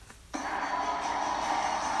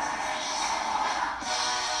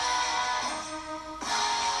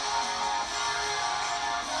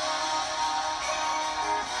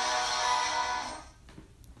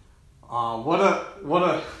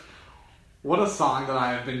a song that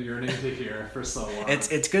I have been yearning to hear for so long.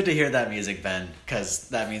 It's good to hear that music, Ben, because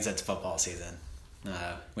that means it's football season.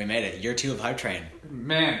 We made it. Year 2 of Hype Train.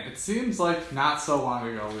 Man, it seems like not so long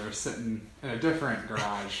ago we were sitting in a different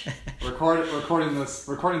garage recording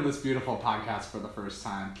this beautiful podcast for the first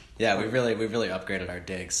time. Yeah, we really upgraded our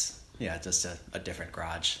digs. Yeah, just a different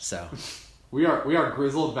garage. So we are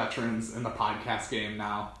grizzled veterans in the podcast game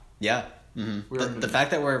now. Yeah. Mm-hmm. The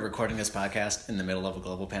fact that we're recording this podcast in the middle of a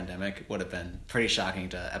global pandemic would have been pretty shocking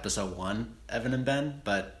to episode 1, Evan and Ben,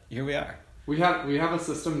 but here we are. We have a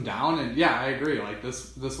system down, and yeah, I agree. Like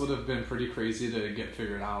this would have been pretty crazy to get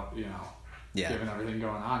figured out, given everything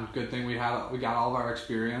going on. Good thing we got all of our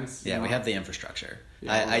experience. Yeah, we have the infrastructure.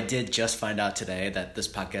 Yeah, I did just find out today that this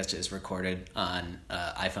podcast is recorded on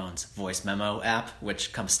iPhone's voice memo app,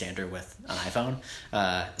 which comes standard with an iPhone.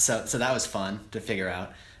 So that was fun to figure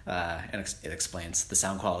out, and it explains the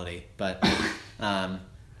sound quality. But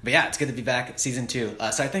yeah, it's good to be back at season 2.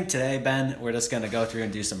 So I think today, Ben, we're just going to go through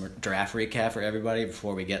and do some draft recap for everybody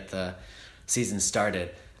before we get the season started.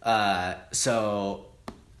 So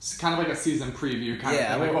it's kind of like a season preview, kind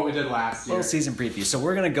of like what we did last year. Little season preview. So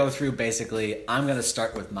we're going to go through basically, I'm going to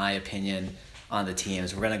start with my opinion on the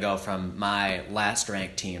teams. We're going to go from my last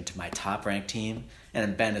ranked team to my top ranked team. And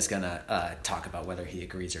then Ben is going to talk about whether he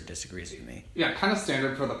agrees or disagrees with me. Yeah, kind of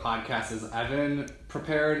standard for the podcast is Evan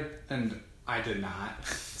prepared and I did not.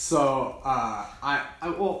 So I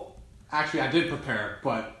did prepare,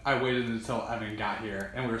 but I waited until Evan got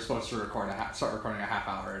here, and we were supposed to start recording a half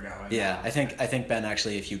hour ago. Yeah, I think Ben,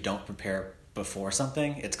 actually, if you don't prepare before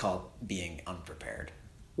something, it's called being unprepared.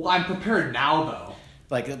 Well, I'm prepared now, though.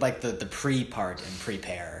 Like the pre part and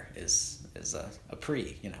prepare is a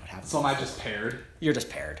pre. It happens. So am I just paired? You're just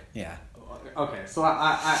paired. Yeah. Okay, so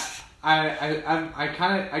I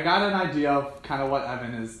got an idea of kind of what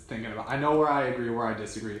Evan is thinking about. I know where I agree, where I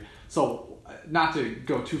disagree. So not to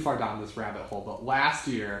go too far down this rabbit hole, but last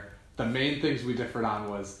year the main things we differed on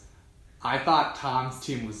was I thought Tom's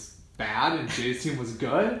team was bad and Jay's team was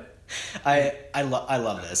good. I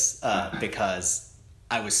love this because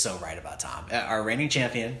I was so right about Tom. Our reigning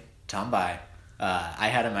champion, Tom Bai. I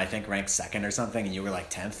had him, I think, ranked 2nd or something, and you were like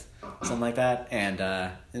 10th, something like that, and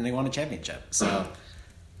they won a championship. So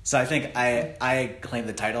I think I claimed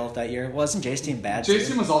the title that year. Wasn't Jay's team bad? Jay's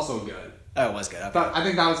team was also good. Oh, it was good. Okay. But I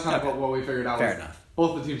think that was kind of what we figured out. Fair enough.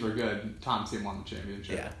 Both the teams were good. Tom's team won the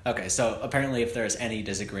championship. Yeah. Okay, so apparently if there's any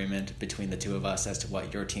disagreement between the two of us as to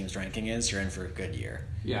what your team's ranking is, you're in for a good year.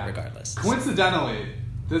 Yeah. Regardless. Coincidentally,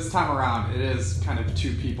 this time around, it is kind of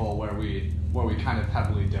 2 people where we kind of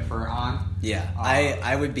heavily differ on. Yeah.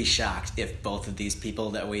 I would be shocked if both of these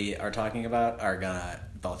people that we are talking about are going to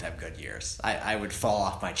both have good years. I would fall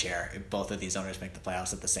off my chair if both of these owners make the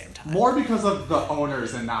playoffs at the same time. More because of the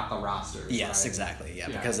owners and not the rosters. Yes, right? Exactly. Yeah,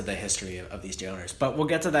 because of the history of these 2 owners. But we'll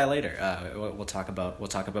get to that later. We'll talk about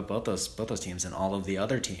both those teams and all of the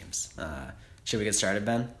other teams. Should we get started,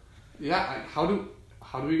 Ben? Yeah. How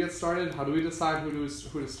do we get started? How do we decide who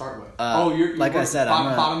to start with? You're like I said,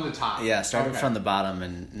 bottom to top. Yeah, started from the bottom,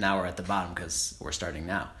 and now we're at the bottom because we're starting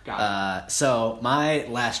now. Got it. So my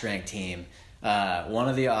last ranked team, one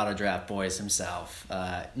of the auto draft boys himself,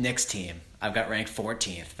 Nick's team. I've got ranked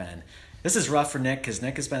 14th, Ben. This is rough for Nick because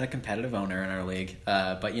Nick has been a competitive owner in our league.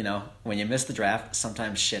 But when you miss the draft,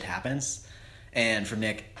 sometimes shit happens, and for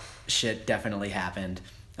Nick, shit definitely happened.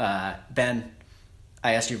 Ben,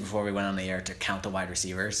 I asked you before we went on the air to count the wide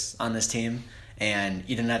receivers on this team, and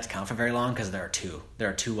you didn't have to count for very long because there are 2. There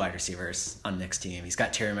are 2 wide receivers on Nick's team. He's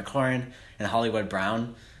got Terry McLaurin and Hollywood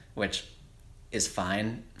Brown, which is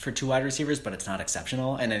fine for 2 wide receivers, but it's not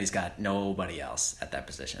exceptional. And then he's got nobody else at that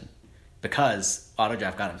position because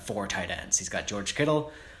AutoDraft got him 4 tight ends. He's got George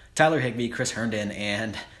Kittle, Tyler Higbee, Chris Herndon,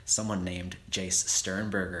 and someone named Jace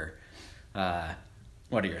Sternberger.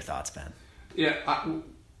 What are your thoughts, Ben? Yeah,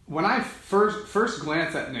 when I first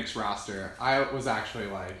glanced at Nick's roster, I was actually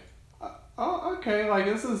like, oh, okay, like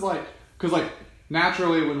this is like, because like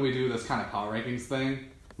naturally when we do this kind of power rankings thing,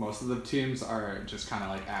 most of the teams are just kind of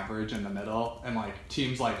like average in the middle, and like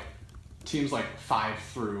teams like 5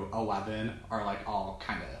 through 11 are like all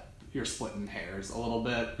kind of, you're splitting hairs a little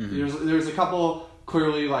bit. Mm-hmm. There's a couple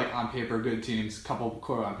clearly like on paper good teams, couple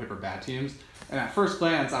clearly on paper bad teams, and at first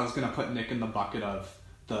glance I was gonna put Nick in the bucket of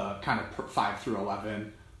the kind of 5 through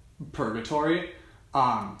 11 purgatory,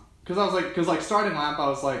 because starting lineup I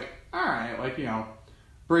was like, all right, like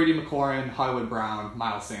Brady McLaurin, Hollywood Brown,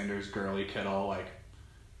 Miles Sanders, Gurley, Kittle, like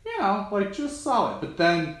like just solid. But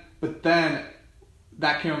then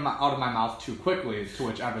that came out of my mouth too quickly, to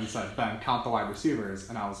which Evan said, Ben, count the wide receivers,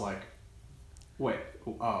 and I was like, wait,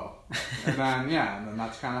 oh, and then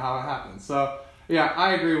that's kind of how it happened. So yeah,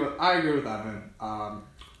 I agree with Evan.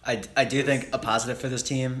 I do think a positive for this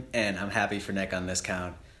team, and I'm happy for Nick on this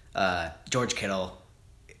count. George Kittle,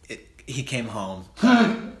 he came home.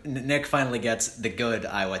 Nick finally gets the good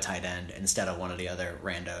Iowa tight end instead of one of the other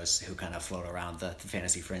randos who kind of float around the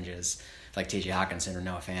fantasy fringes like T.J. Hawkinson or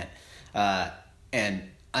Noah Fant. And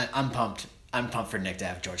I'm pumped. I'm pumped for Nick to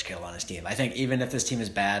have George Kittle on his team. I think even if this team is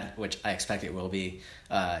bad, which I expect it will be,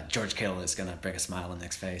 George Kittle is going to bring a smile on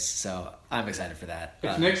Nick's face. So I'm excited for that.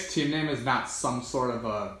 If Nick's team name is not some sort of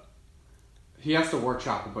a... He has to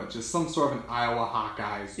workshop it, but just some sort of an Iowa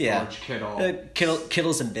Hawkeyes, George Kittle.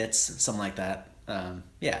 Kittles and bits, something like that.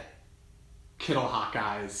 Yeah. Kittle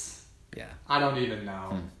Hawkeyes. Yeah. I don't even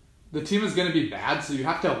know. The team is going to be bad, so you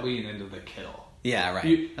have to lean into the Kittle. Yeah,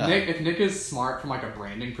 right. If Nick is smart from like a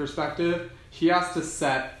branding perspective, he has to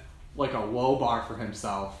set like a low bar for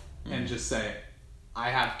himself and just say, I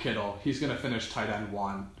have Kittle. He's going to finish tight end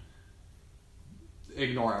 1.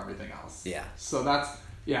 Ignore everything else. Yeah. So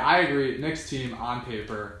yeah, I agree. Nick's team on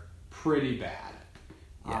paper, pretty bad.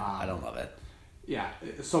 Yeah, I don't love it. Yeah.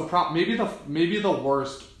 So maybe the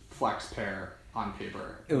worst flex pair on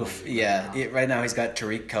paper. Oof. Yeah. Right now he's got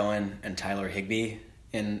Tariq Cohen and Tyler Higbee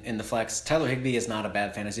in the flex. Tyler Higbee is not a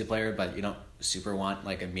bad fantasy player, but you don't super want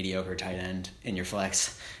like a mediocre tight end in your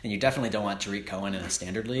flex, and you definitely don't want Tariq Cohen in a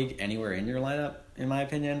standard league anywhere in your lineup, in my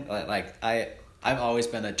opinion. Like I've always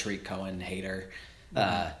been a Tariq Cohen hater,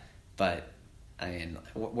 but I mean,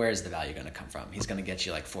 where's the value going to come from? He's going to get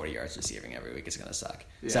you like 40 yards receiving every week. It's going to suck.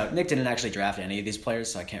 Yeah. So Nick didn't actually draft any of these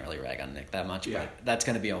players, so I can't really rag on Nick that much. Yeah. But that's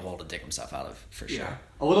going to be a hole to dig himself out of for sure. Yeah.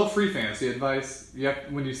 A little free fantasy advice.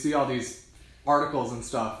 When you see all these articles and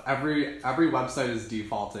stuff, every website is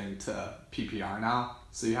defaulting to PPR now.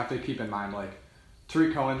 So you have to keep in mind like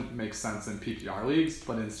Tariq Cohen makes sense in PPR leagues,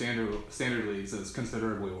 but in standard leagues is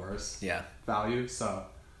considerably worse. Yeah. Value. So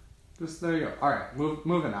just there you go. All right,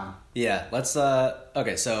 moving on. Yeah, let's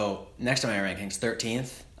okay, so next to my rankings,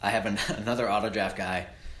 13th, I have another auto draft guy,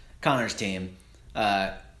 Connor's team.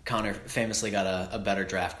 Connor famously got a better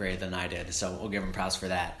draft grade than I did, so we'll give him props for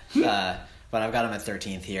that. But I've got him at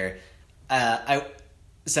 13th here. I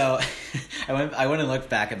went and looked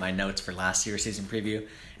back at my notes for last year's season preview,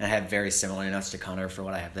 and I had very similar notes to Connor for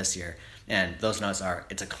what I have this year. And those notes are,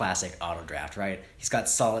 it's a classic auto draft, right? He's got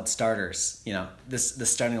solid starters. You know, the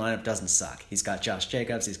starting lineup doesn't suck. He's got Josh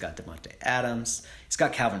Jacobs. He's got Devontae Adams. He's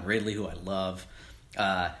got Calvin Ridley, who I love.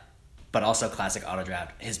 But also classic auto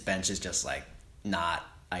draft. His bench is just like not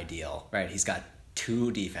ideal, right? He's got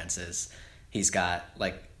 2 defenses. He's got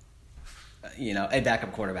like, you know, a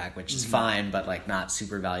backup quarterback, which is fine, but like not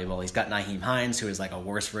super valuable. He's got Nyheim Hines, who is like a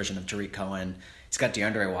worse version of Tariq Cohen. He's got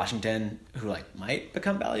DeAndre Washington, who like might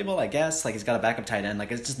become valuable, I guess. Like he's got a backup tight end.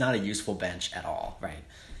 Like it's just not a useful bench at all,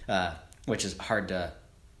 right? Which is hard to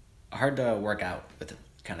work out with the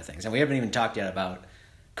kind of things. And we haven't even talked yet about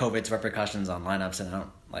COVID's repercussions on lineups,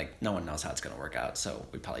 and no one knows how it's going to work out. So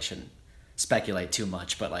we probably shouldn't speculate too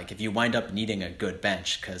much. But like if you wind up needing a good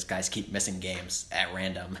bench because guys keep missing games at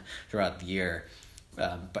random throughout the year,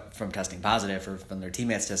 but from testing positive or from their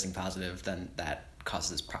teammates testing positive, then that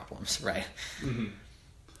causes problems, right? Mm-hmm.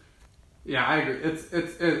 Yeah, I agree.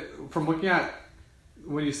 It's from looking at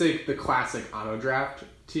when you say the classic auto draft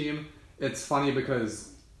team, it's funny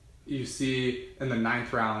because you see in the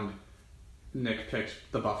 9th round, Nick picked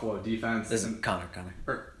the Buffalo defense. This is Connor. Connor.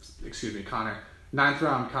 9th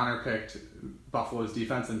round, Connor picked Buffalo's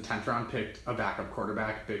defense, and 10th round picked a backup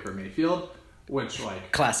quarterback, Baker Mayfield, which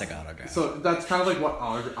like classic auto draft. So that's kind of like what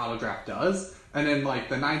auto draft does. And then like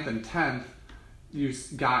the 9th and 10th, you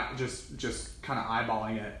got just kind of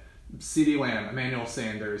eyeballing it. CeeDee Lamb, Emmanuel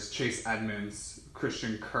Sanders, Chase Edmonds,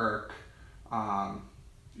 Christian Kirk,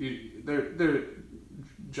 they're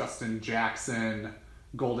Justin Jackson,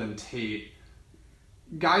 Golden Tate,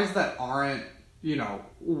 guys that aren't, you know,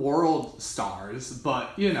 world stars,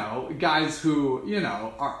 but you know, guys who, you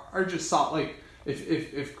know, are just solid. Like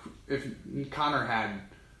if Connor had,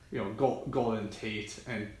 you know, Golden Tate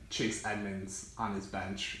and Chase Edmonds on his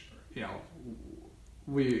bench, you know,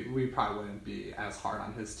 we probably wouldn't be as hard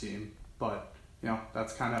on his team. But you know,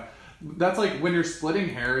 that's like when you're splitting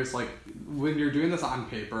hairs, like when you're doing this on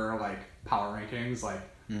paper, like power rankings, like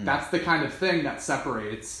that's the kind of thing that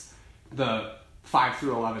separates the 5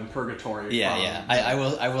 through 11 purgatory. Yeah. I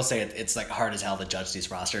will say it's like hard as hell to judge these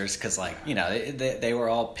rosters because like, you know, they were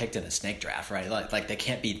all picked in a snake draft, right? Like they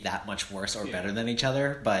can't be that much worse or better than each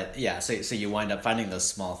other. But yeah, so you wind up finding those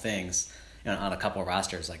small things, you know, on a couple of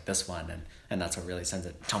rosters like this one, and that's what really sends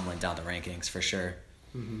it tumbling down the rankings for sure.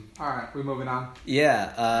 All right, we're moving on.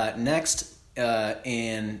 Yeah. Next,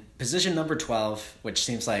 In position number 12, which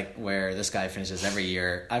seems like where this guy finishes every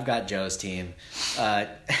year, I've got Joe's team.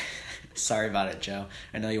 Sorry about it, Joe.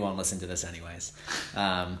 I know you won't listen to this anyways.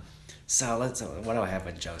 So what do I have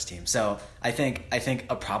with Joe's team? So I think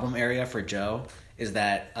a problem area for Joe is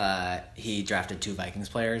that he drafted 2 Vikings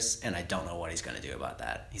players, and I don't know what he's going to do about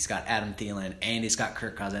that. He's got Adam Thielen, and he's got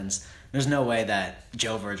Kirk Cousins. There's no way that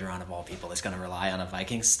Joe Bergeron, of all people, is going to rely on a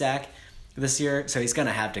Vikings stack this year, so he's going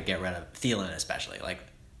to have to get rid of Thielen especially. Like,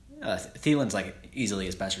 Thielen's like easily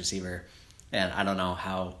his best receiver, and I don't know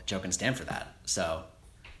how Joe can stand for that. So,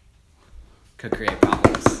 could create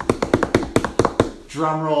problems.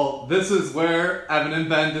 Drum roll. This is where Evan and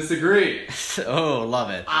Ben disagree. Oh, love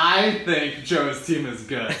it. I think Joe's team is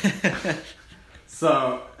good.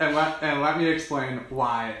 So, and let me explain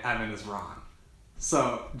why Evan is wrong.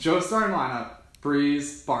 So, Joe's starting lineup: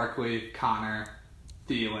 Breeze, Barkley, Connor,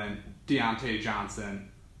 Thielen, Deontay Johnson,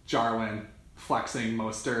 Jarwin, flexing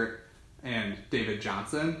Mostert, and David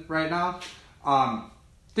Johnson right now.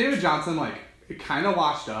 David Johnson, like, kind of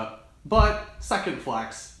washed up, but second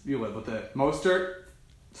flex, you live with it. Mostert,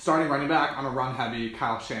 starting running back on a run-heavy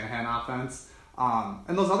Kyle Shanahan offense.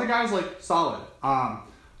 And those other guys, like, solid.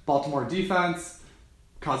 Baltimore defense,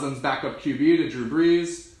 Cousins backup QB to Drew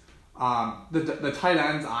Brees. The tight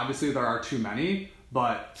ends, obviously there are too many,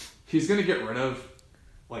 but he's going to get rid of,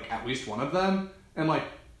 like, at least one of them. And, like,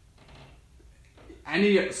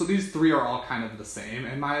 so these 3 are all kind of the same.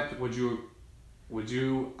 Would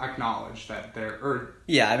you acknowledge that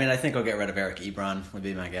Yeah, I mean, I think I'll get rid of Eric Ebron, would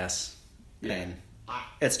be my guess. Yeah. I mean,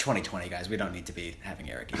 it's 2020, guys. We don't need to be having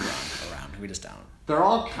Eric Ebron around. We just don't. They're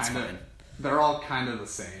all kind of the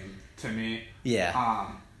same to me.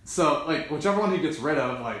 Yeah. So, like, whichever one he gets rid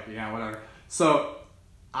of, like, yeah, whatever. So,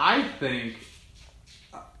 I think,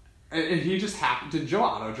 and he just happened, did Joe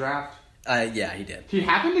auto-draft? Yeah, he did. He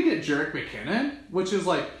happened to get Jerick McKinnon, which is,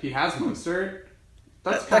 like, he has Mostert.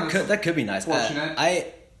 That could be nice. Fortunate.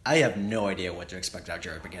 I have no idea what to expect out of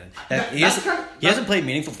Jerick McKinnon. He hasn't played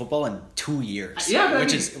meaningful football in 2 years. Yeah,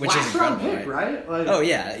 which is incredible, pick, right? Like, oh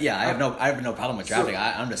yeah. I have no problem with drafting.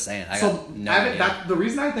 I'm just saying. The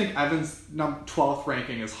reason I think Evan's 12th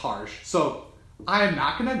ranking is harsh. So I am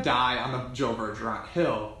not going to die on the Joe Bergeron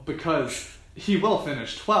hill because he will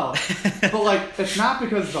finish 12th. But, like, it's not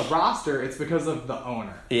because of the roster; it's because of the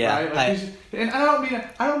owner. Yeah, right? Like, and I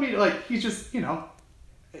don't mean like he's just, you know.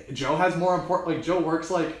 Joe has more important, like, Joe works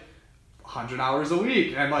like 100 hours a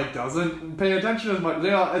week and, like, doesn't pay attention as much.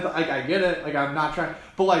 You know, like, I get it. Like, I'm not trying,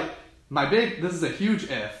 but, like, this is a huge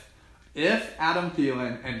if Adam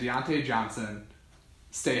Thielen and Deontay Johnson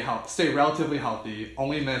stay relatively healthy,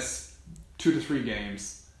 only miss 2 to 3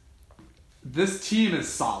 games, this team is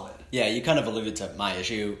solid. Yeah, you kind of alluded to my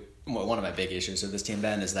issue. One of my big issues with this team,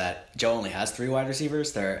 Ben, is that Joe only has 3 wide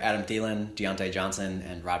receivers. They're Adam Thielen, Deontay Johnson,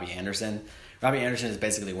 and Robbie Anderson. Robbie Anderson is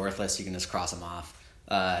basically worthless. You can just cross him off.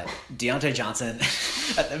 Deontay Johnson,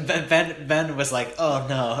 Ben was like, oh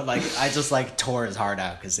no, like, I just, like, tore his heart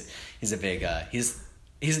out because he's a big, he's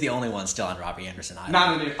the only one still on Robbie Anderson.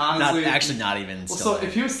 Honestly, not even. Well, still so there.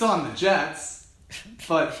 If he was still on the Jets,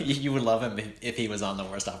 but you would love him if he was on the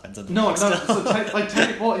worst offense in the no. league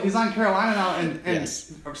So he's on Carolina now, and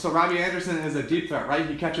yes. So Robbie Anderson is a deep threat, right?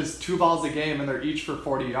 He catches 2 balls a game, and they're each for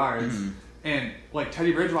 40 yards. Mm-hmm. And, like,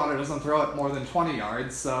 Teddy Bridgewater doesn't throw it more than 20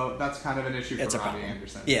 yards, so that's kind of an issue for Robbie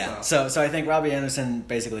Anderson. Yeah, so I think Robbie Anderson,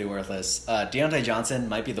 basically worthless. Deontay Johnson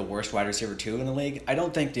might be the worst wide receiver 2 in the league. I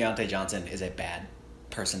don't think Deontay Johnson is a bad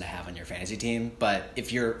person to have on your fantasy team, but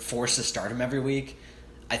if you're forced to start him every week,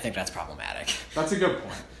 I think that's problematic. That's a good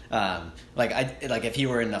point. If he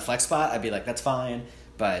were in a flex spot, I'd be like, that's fine.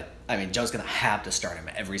 But, I mean, Joe's going to have to start him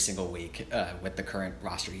every single week with the current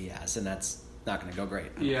roster he has, and that's not going to go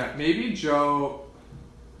great. Yeah, maybe Joe.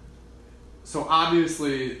 So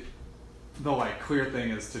obviously, the, like, clear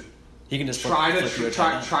thing is to he can just try to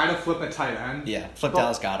flip a tight end. Yeah, flip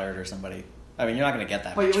Dallas Goedert or somebody. I mean, you're not going to get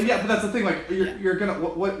that. But yeah, but that's the thing. Like, you're gonna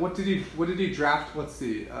what did he draft? Let's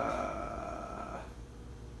see. I'm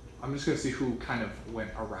just gonna see who kind of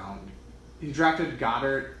went around. He drafted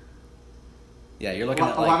Goddard. Yeah, you're looking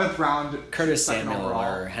at 11th round. Curtis Samuel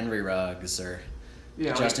or Henry Ruggs or.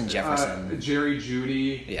 Yeah, Justin Jefferson, Jerry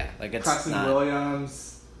Jeudy, it's Preston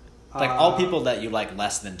Williams, all people that you like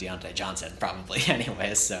less than Deontay Johnson, probably.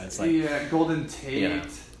 Anyways, so it's like Golden Tate.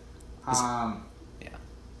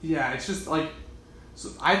 It's just like,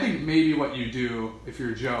 so I think maybe what you do if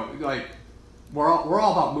you're Joe, like, we're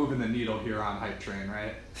all about moving the needle here on Hype Train,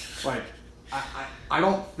 right? Like, I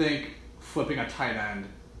don't think flipping a tight end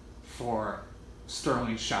for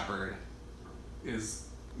Sterling Shepard is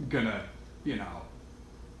gonna, you know.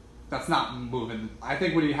 That's not moving. I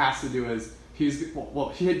think what he has to do is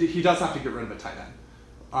he does have to get rid of a tight end.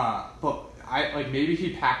 But maybe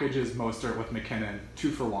he packages Mostert with McKinnon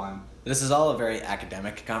 2-for-1. This is all a very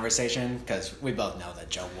academic conversation because we both know that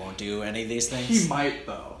Joe won't do any of these things. He might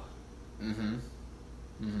though. Mm-hmm.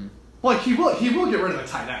 Mm-hmm. Like he will get rid of a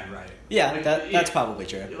tight end, right? Yeah, that's probably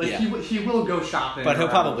true. Like yeah. he will go shopping. But he'll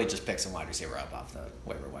probably just pick some wide receiver up off the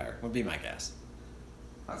waiver wire. Would be my guess.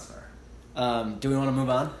 That's fair. Do we want to move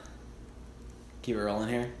on? Keep it rolling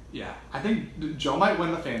here. Yeah, I think Joe might win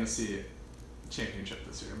the fantasy championship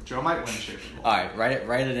this year. Joe might win Shaeffer Bowl. All right,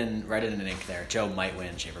 write it in ink there. Joe might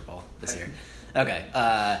win Shaeffer Bowl this year. Okay.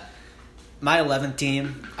 My 11th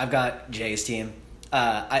team, I've got Jay's team.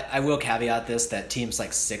 I will caveat this that teams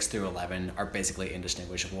like 6 through 11 are basically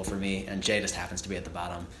indistinguishable for me, and Jay just happens to be at the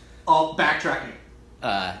bottom. Oh, backtracking.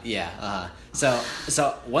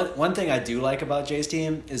 So one thing I do like about Jay's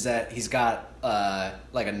team is that he's got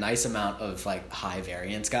like a nice amount of like high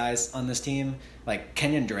variance guys on this team. Like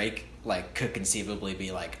Kenyon Drake like could conceivably be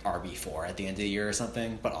like RB4 at the end of the year or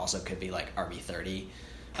something, but also could be like RB30.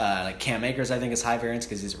 Like Cam Akers I think is high variance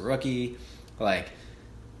because he's a rookie. Like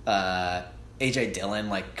AJ Dillon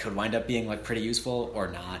like could wind up being like pretty useful or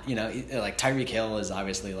not. You know, like Tyreek Hill is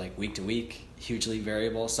obviously like week to week hugely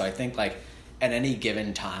variable. So I think like at any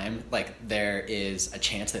given time, like there is a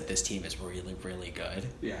chance that this team is really, really good.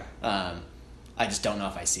 Yeah. I just don't know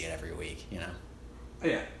if I see it every week, you know?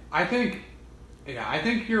 Yeah. I think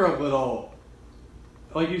you're a little,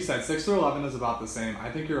 like you said, 6 through 11 is about the same. I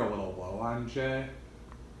think you're a little low on Jay.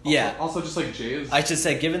 Also, just like Jay is... I should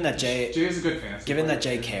say, given that Jay is a good fantasy Given player. that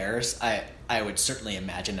Jay cares, I would certainly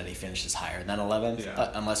imagine that he finishes higher than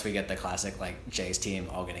 11th, unless we get the classic, like, Jay's team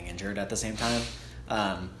all getting injured at the same time.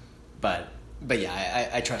 But yeah,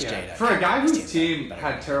 I trust Jay to... For a guy whose team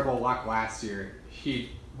had terrible luck last year,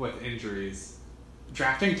 with injuries,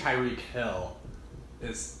 drafting Tyreek Hill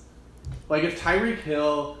is... Like, if Tyreek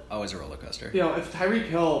Hill... Always a roller coaster. You know, if Tyreek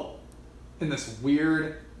Hill, in this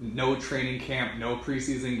weird, no training camp, no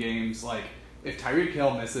preseason games, like, if Tyreek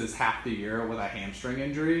Hill misses half the year with a hamstring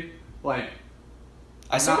injury, like...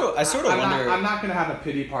 I sort of wonder... I'm not going to have a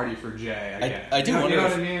pity party for Jay again. I do wonder... You know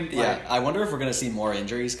what I mean? Yeah, I wonder if we're going to see more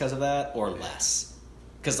injuries because of that, or less.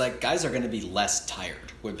 Because, like, guys are going to be less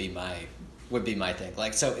tired, would be my thing.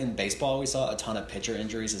 Like, so in baseball, we saw a ton of pitcher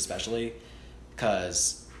injuries, especially,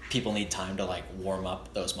 because... people need time to like warm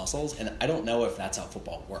up those muscles, and I don't know if that's how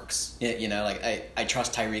football works. You know, like I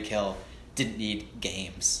trust Tyreek Hill didn't need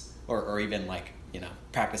games or even like, you know,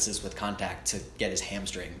 practices with contact to get his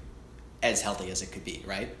hamstring as healthy as it could be,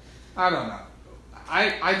 right? I don't know.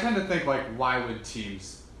 I tend to think like, why would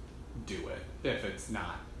teams do it if it's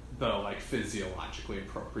not the like physiologically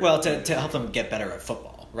appropriate? Well, to help them get better at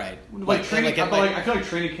football, right? I feel like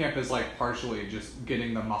training camp is like partially just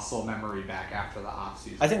getting the muscle memory back after the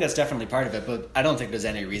offseason. I think that's definitely part of it, but I don't think there's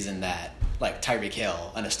any reason that like Tyreek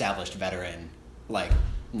Hill, an established veteran, like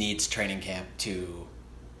needs training camp to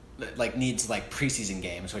needs like preseason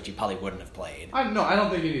games, which he probably wouldn't have played. I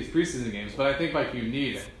don't think he needs preseason games, but I think like you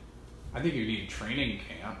need it. I think you need training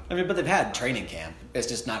camp. I mean, but they've had training camp. It's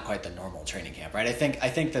just not quite the normal training camp, right? I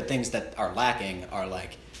think the things that are lacking are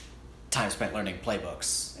like time spent learning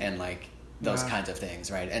playbooks and like those kinds of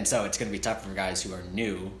things, right? And so it's going to be tough for guys who are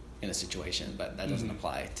new in a situation, but that doesn't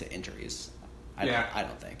apply to injuries. I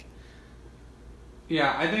don't think.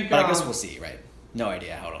 Yeah, I think. But I guess we'll see, right? No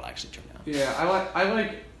idea how it'll actually turn out. Yeah,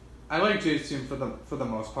 I like Jay's team for the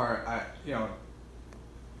most part.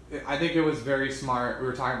 I think it was very smart. We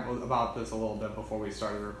were talking about this a little bit before we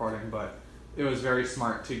started recording, but it was very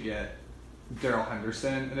smart to get Darrell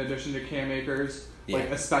Henderson in addition to Cam Akers. Yeah.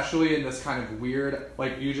 Like, especially in this kind of weird,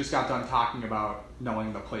 like, you just got done talking about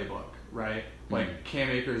knowing the playbook, right? Mm-hmm. Like, Cam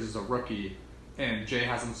Akers is a rookie, and Jay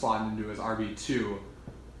has him slotted into his RB2.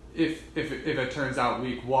 If it turns out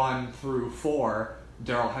week 1 through 4,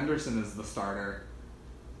 Darrell Henderson is the starter,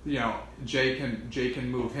 you know, Jay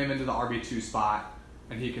can move him into the RB2 spot,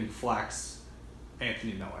 and he can flex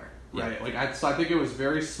Anthony Miller, right? Yeah. So I think it was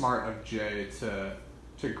very smart of Jay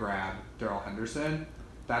to grab Darrell Henderson.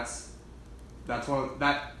 That's one of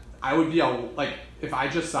that. I would be like, if I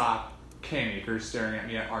just saw Cam Akers staring at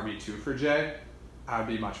me at RB2 for Jay, I would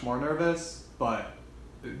be much more nervous. But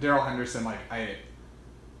Darrell Henderson, like I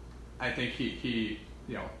think he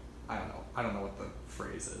you know, I don't know what the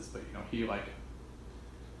phrase is, but you know,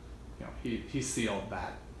 he sealed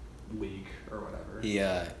that league or whatever.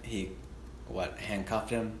 He handcuffed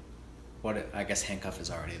him? I guess handcuff is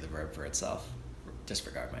already the verb for itself.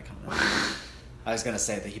 Disregard my comment. I was gonna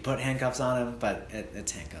say that he put handcuffs on him, but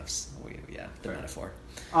it's handcuffs. The metaphor.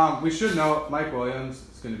 We should know Mike Williams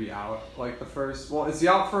is going to be out like the first. Well, is he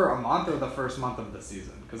out for a month or the first month of the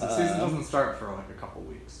season? Because the season doesn't start for like a couple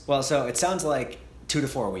weeks. Well, so it sounds like 2 to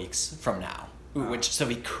 4 weeks from now. So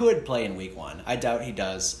he could play in week 1. I doubt he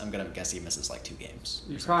does. I'm gonna guess he misses like 2 games.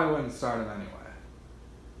 You probably wouldn't start him anyway.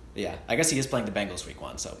 Yeah, I guess he is playing the Bengals week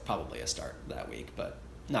 1, so probably a start that week, but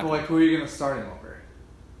not. Well, like who are you gonna start him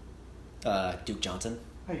over? Duke Johnson.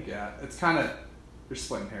 I get. It's kind of you're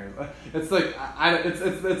splitting hairs. It's like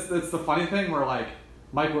it's the funny thing where like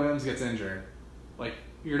Mike Williams gets injured, like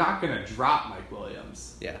you're not gonna drop Mike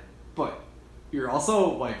Williams. Yeah. But you're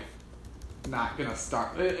also like not gonna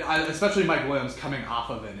start, especially Mike Williams coming off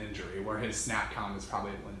of an injury where his snap count is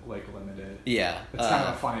probably like limited. Yeah. It's kind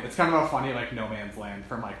of funny. It's kind of a funny like no man's land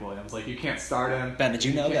for Mike Williams. Like you can't start him. Ben, did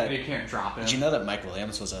you know that you can't drop him? Did you know that Mike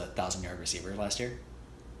Williams was a 1,000-yard receiver last year?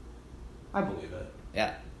 I believe it.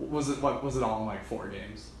 Yeah. Was it all in like 4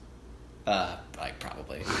 games? Like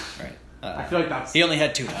probably, right. I feel like that's. He only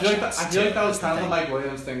had 2 touchdowns. I feel like that was kind of the Mike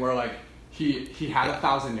Williams thing where like he had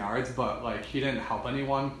 1,000 yards, but like he didn't help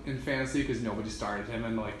anyone in fantasy because nobody started him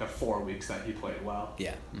in like the 4 weeks that he played well.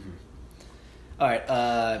 Yeah. Mm-hmm. All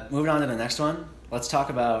right. Moving on to the next one. Let's talk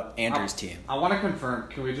about Andrew's team. I want to confirm.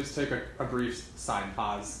 Can we just take a brief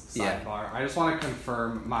sidebar? Yeah. I just want to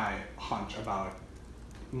confirm my hunch about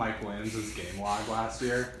Mike Williams' game log last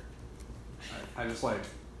year. I just like.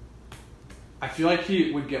 I feel like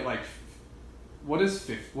he would get like. What is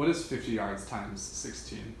 50 yards times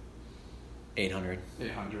 16? 800.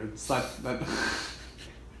 800. So that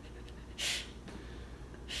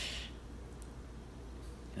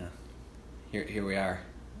Yeah. Here we are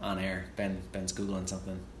on air. Ben's Googling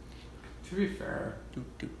something. To be fair. To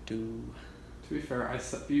be fair,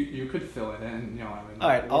 you could fill it in. You know, I mean. All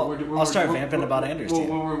right, I'll start vamping about Andrew's team.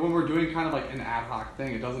 When we're doing kind of like an ad hoc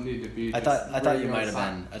thing, it doesn't need to be. I thought you might have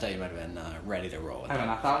been ready to roll with I that.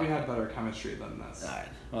 I thought we had better chemistry than this. All right.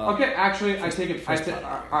 Well, okay, actually, I take it.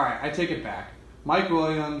 All right, I take it back. Mike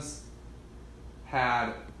Williams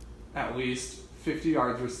had at least 50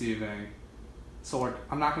 yards receiving. So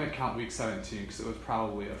I'm not going to count week 17 because it was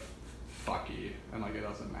probably a fucky and like it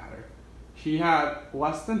doesn't matter. He had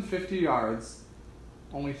less than 50 yards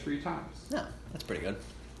only 3 times. Yeah, that's pretty good.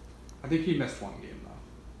 I think he missed 1 game though.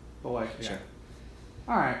 But like, yeah. Sure.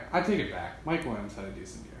 All right, I take it back. Mike Williams had a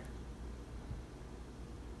decent year.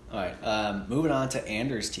 All right, moving on to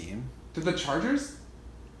Andrew's team. Did the Chargers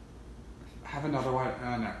have another wide?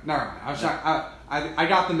 Never mind. I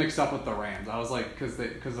got them mixed up with the Rams. I was like, because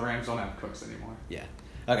the Rams don't have Cooks anymore. Yeah.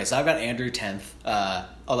 Okay, so I've got Andrew 10th.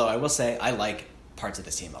 Although I will say I like parts of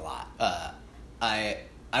this team a lot.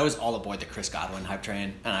 I was all aboard the Chris Godwin hype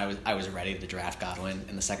train, and I was ready to draft Godwin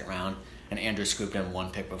in the 2nd round, and Andrew scooped him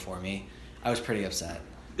 1 pick before me. I was pretty upset.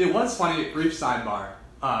 It was funny. Brief sidebar.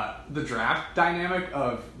 The draft dynamic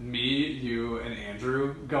of me, you, and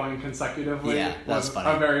Andrew going consecutively was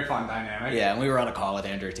funny. A very fun dynamic. Yeah, and we were on a call with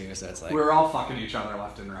Andrew too, so it's like... We were all fucking each other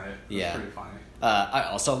left and right. It was pretty funny. I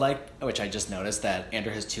also like, which I just noticed, that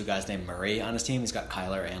Andrew has 2 guys named Murray on his team. He's got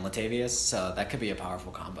Kyler and Latavius, so that could be a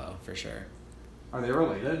powerful combo for sure. Are they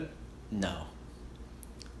related? No.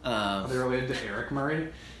 Are they related to Eric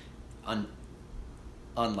Murray?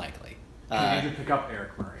 Unlikely. Can Andrew pick up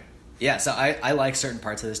Eric Murray? Yeah, so I like certain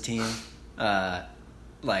parts of this team.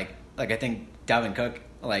 Like I think Dalvin Cook,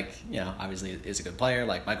 obviously is a good player.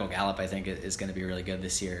 Like Michael Gallup, I think is going to be really good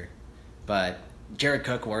this year. But Jared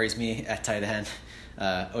Cook worries me at tight end.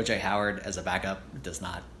 O.J. Howard as a backup does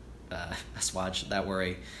not assuage that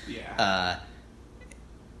worry. Yeah.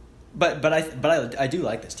 But I do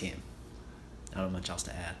like this team. I don't have much else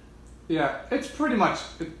to add. Yeah, it's pretty much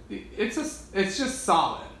it's just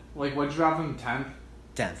solid. Like, what'd you drop him 10th?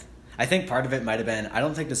 10th. I think part of it might have been I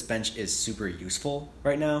don't think this bench is super useful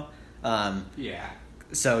right now. Yeah.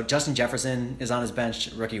 So Justin Jefferson is on his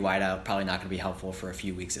bench, rookie wideout, probably not going to be helpful for a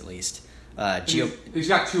few weeks at least. He's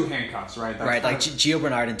got 2 handcuffs, right? That's right, like Gio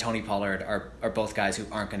Bernard and Tony Pollard are both guys who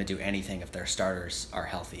aren't going to do anything if their starters are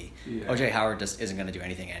healthy. Yeah. O.J. Howard just isn't going to do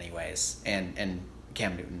anything anyways, and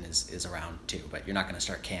Cam Newton is around too, but you're not going to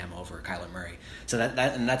start Cam over Kyler Murray. So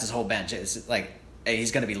that's his whole bench. It's like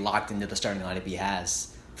he's going to be locked into the starting lineup he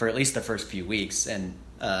has for at least the first few weeks, and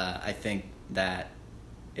I think that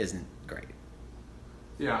isn't great.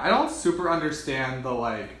 Yeah, I don't super understand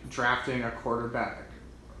the drafting a quarterback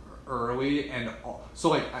early and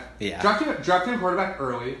drafting a quarterback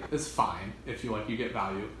early is fine if you get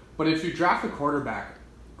value, but if you draft a quarterback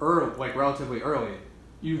relatively early,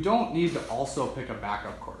 you don't need to also pick a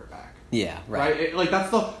backup quarterback. Yeah, right.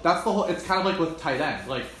 That's the whole. It's kind of like with tight end.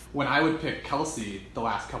 Like when I would pick Kelsey the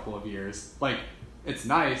last couple of years, like it's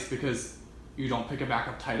nice because you don't pick a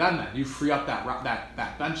backup tight end. Then you free up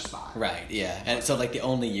that bench spot. Right. Yeah. And so like the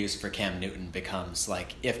only use for Cam Newton becomes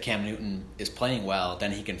like if Cam Newton is playing well,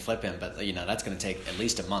 then he can flip him. But that's going to take at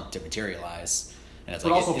least a month to materialize. And it's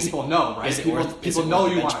but also people know, right? People know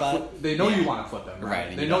you want to. They know you want to flip him,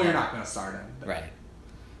 right? They know you're not going to start him. But. Right.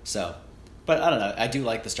 So, but I don't know. I do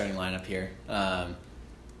like the starting lineup here. Yeah.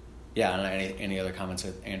 I don't know. Any other comments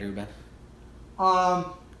with Andrew, Ben? I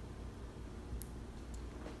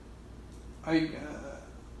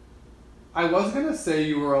was gonna say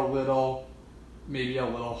you were maybe a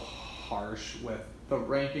little harsh with the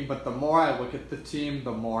ranking, but the more I look at the team,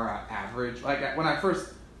 the more average. Like when I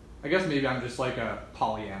first, I guess maybe I'm just like a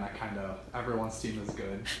Pollyanna kind of everyone's team is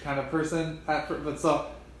good kind of person. But so,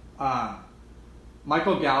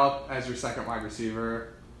 Michael Gallup as your second wide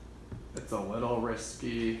receiver, it's a little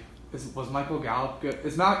risky. Was Michael Gallup good?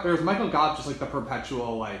 Is Michael Gallup just like the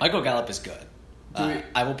perpetual like? Michael Gallup is good.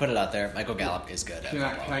 I will put it out there. Michael Gallup is good. Can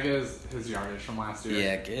I get his yardage from last year?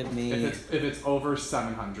 Yeah, give me. If it's over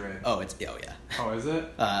 700. Oh yeah. Oh, is it?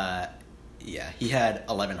 Yeah, he had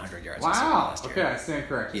 1,100 yards. Wow. Last year. Okay, I stand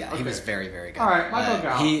corrected. Yeah, okay. He was very, very good. All right, Michael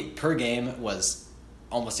Gallup. He per game was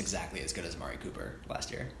almost exactly as good as Amari Cooper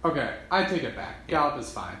last year. Okay, I take it back. Gallup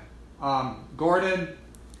is fine. Gordon.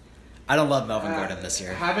 I don't love Melvin Gordon this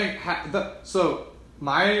year. So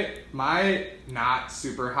my not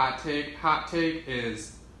super hot take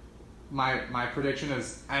is my prediction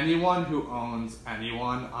is anyone who owns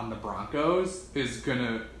anyone on the Broncos is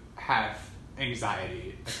gonna have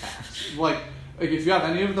anxiety attacks. like if you have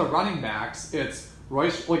any of the running backs, it's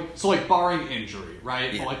Royce. Like barring injury,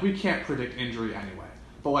 right? Yeah. But we can't predict injury anyway.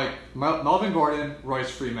 But like Melvin Gordon, Royce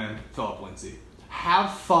Freeman, Phillip Lindsay.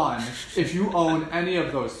 Have fun if you own any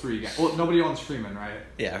of those three guys. Well, nobody owns Freeman, right?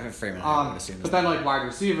 Yeah, Freeman. I would assume. But then, like wide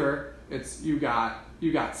receiver, it's you got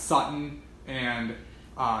Sutton and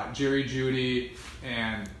Jerry Jeudy,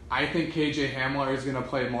 and I think KJ Hamler is gonna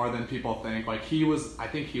play more than people think. Like I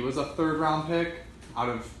think he was a 3rd round pick out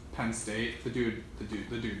of Penn State. The dude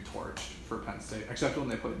torched for Penn State, except when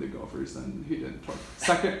they played the Gophers, then he didn't torch.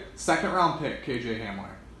 Second round pick KJ Hamler.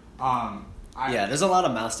 There's a lot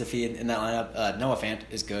of mouths to feed in that lineup. Noah Fant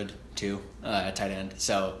is good too at tight end.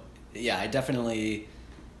 So yeah,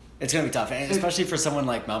 it's gonna be tough, and especially for someone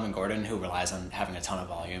like Melvin Gordon who relies on having a ton of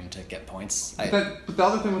volume to get points. But the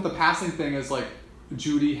other thing with the passing thing is like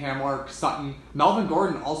Jeudy, Hamler, Sutton. Melvin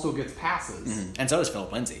Gordon also gets passes, and so does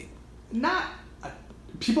Phillip Lindsay.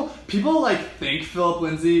 People like think Phillip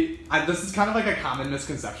Lindsay. This is kind of like a common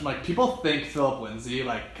misconception. Like people think Phillip Lindsay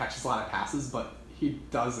like catches a lot of passes, but he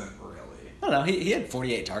doesn't really. I don't know. He had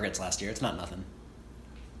 48 targets last year. It's not nothing.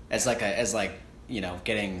 It's like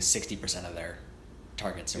getting 60% of their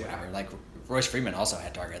targets or whatever. Like Royce Freeman also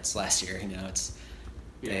had targets last year.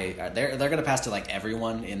 They're going to pass to like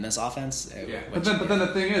everyone in this offense. Yeah. But then the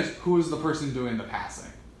thing is, who is the person doing the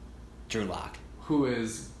passing? Drew Lock. Who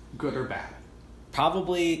is good or bad?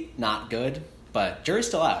 Probably not good, but jury's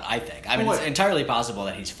still out. I think. It's entirely possible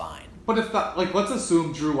that he's fine. But if let's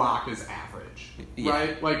assume Drew Lock is average,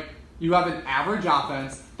 right? Like. You have an average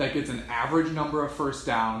offense that gets an average number of first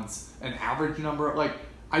downs, an average number of,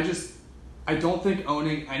 I don't think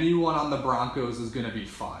owning anyone on the Broncos is going to be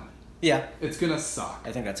fun. Yeah. It's going to suck.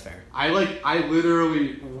 I think that's fair. I was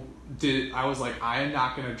like, I am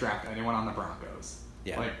not going to draft anyone on the Broncos.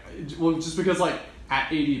 Yeah. Just because at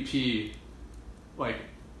ADP, I don't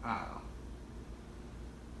know.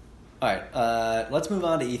 All right, let's move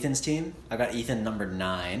on to Ethan's team. I've got Ethan number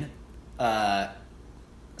 9.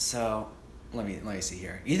 So let me see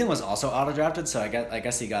here. Ethan was also auto drafted, so I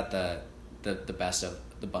guess he got the best of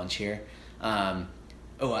the bunch here.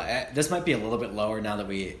 This might be a little bit lower now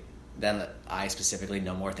that I specifically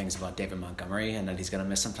know more things about David Montgomery and that he's going to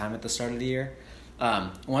miss some time at the start of the year.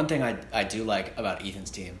 One thing I do like about Ethan's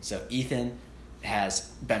team. So Ethan has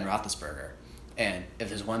Ben Roethlisberger, and if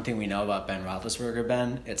there's one thing we know about Ben Roethlisberger,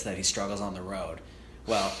 Ben, it's that he struggles on the road.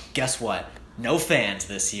 Well, guess what? No fans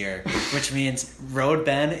this year, which means Road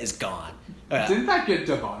Ben is gone. Didn't that get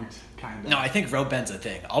debunked, kind of? No, I think Road Ben's a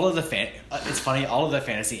thing. All of the it's funny, all of the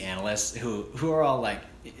fantasy analysts who are all like,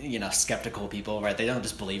 skeptical people, right? They don't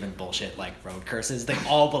just believe in bullshit like road curses. They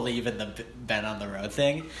all believe in the Ben on the road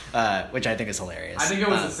thing, which I think is hilarious. I think it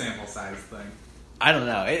was a sample size thing. I don't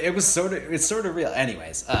know. It's sort of real.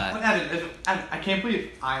 Anyways. Evan, I can't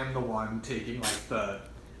believe I'm the one taking the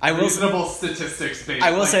reasonable statistics based.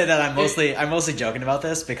 I will say that I'm mostly joking about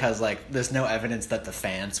this because there's no evidence that the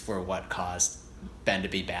fans were what caused Ben to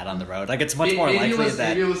be bad on the road. Like, it's much more likely that...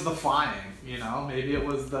 Maybe it was the flying, you know? Maybe it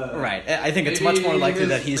was the... Right. I think it's much more likely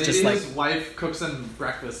that he's just like... Maybe his wife cooks him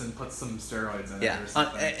breakfast and puts some steroids in it or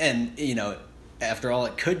something. And, you know, after all,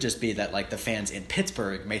 it could just be that, like, the fans in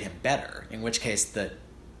Pittsburgh made him better, in which case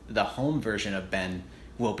the home version of Ben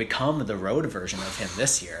will become the road version of him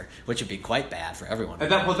this year, which would be quite bad for everyone.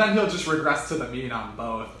 And then he'll just regress to the mean on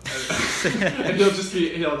both. And he'll just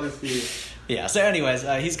be... Yeah, so anyways,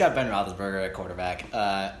 he's got Ben Roethlisberger at quarterback.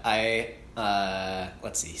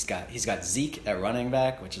 Let's see, he's got Zeke at running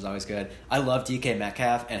back, which is always good. I love DK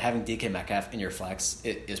Metcalf, and having DK Metcalf in your flex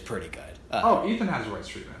is pretty good. Ethan has Royce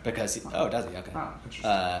treatment. Does he? Okay. Oh,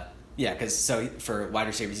 interesting. Yeah, because so for wide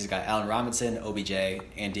receivers, he's got Allen Robinson, OBJ,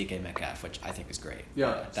 and DK Metcalf, which I think is great.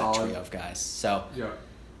 Yeah, that trio of guys. So, yeah.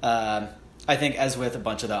 I think as with a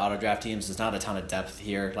bunch of the auto draft teams, there's not a ton of depth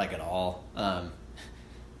here, like at all.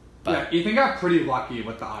 But Ethan got pretty lucky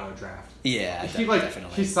with the auto draft. Yeah,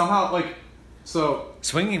 definitely. He somehow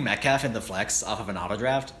swinging Metcalf in the flex off of an auto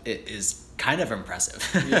draft is kind of impressive.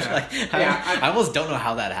 Yeah, I almost don't know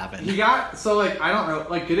how that happened. He got I don't know,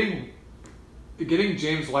 like getting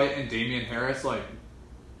James White and Damian Harris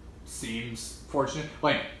seems fortunate.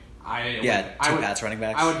 Two Pats running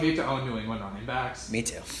backs. I would hate to own New England running backs. Me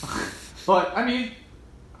too. But I mean,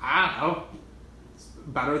 I don't know. It's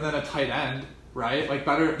better than a tight end. Right? Like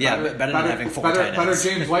better than having four tight ends. Better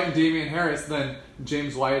James White and Damian Harris than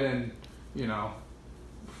James White and,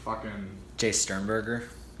 fucking... Jay Sternberger.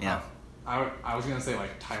 Yeah. I was going to say,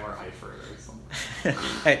 like, Tyler Eifert or something.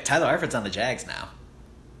 Hey, Tyler Eifert's on the Jags now.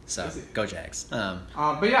 So, go Jags.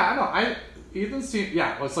 But yeah, I know. Ethan's team...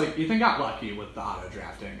 Yeah, it's like Ethan got lucky with the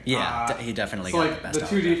auto-drafting. Yeah, he definitely got the best the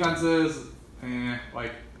two defenses, is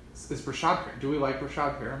do we like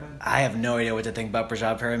Rashad Perriman? I have no idea what to think about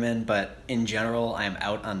Rashad Perriman, but in general, I am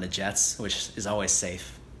out on the Jets, which is always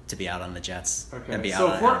safe to be out on the Jets. Okay. And be so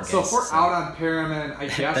out on if we're out on Perriman, I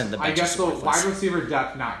guess the wide receiver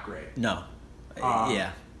depth not great. No.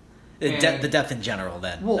 Yeah. The depth in general,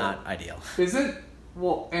 then, not ideal.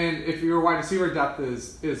 And if your wide receiver depth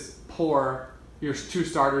is poor, your two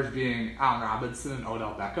starters being Allen Robinson and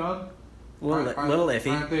Odell Beckham. Little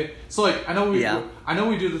iffy. Aren't they? So I know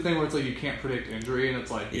we do the thing where it's like you can't predict injury, and it's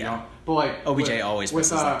like you know, but like OBJ always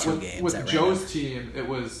misses like 2 games. With Joe's team, it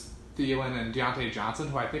was Thielen and Deontay Johnson,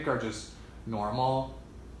 who I think are just normal,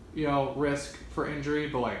 risk for injury.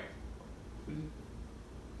 But like,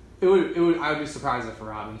 I would be surprised if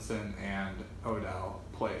Robinson and Odell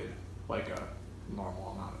played like a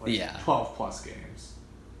normal amount, 12 plus games.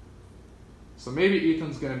 So maybe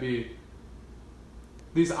Ethan's gonna be.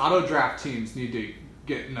 These auto draft teams need to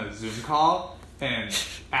get in a Zoom call and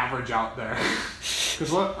average out there.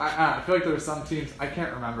 Because I feel like there were some teams, I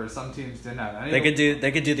can't remember, some teams didn't have any.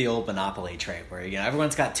 They could do the old Monopoly trait where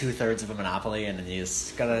everyone's got 2/3 of a Monopoly and then you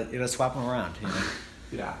just gotta swap them around.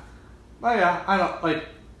 Yeah. But yeah, I don't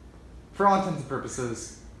for all intents and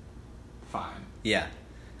purposes, fine. Yeah.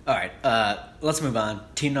 All right. Let's move on.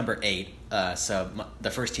 Team number 8. So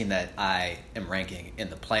the first team that I am ranking in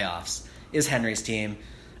the playoffs is Henry's team.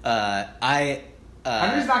 Henry's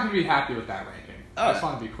not going to be happy with that ranking. I just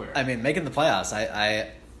want to be clear. I mean, making the playoffs.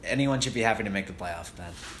 Anyone should be happy to make the playoffs,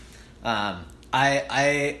 Ben.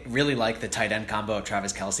 I really like the tight end combo of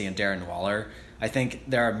Travis Kelce and Darren Waller. I think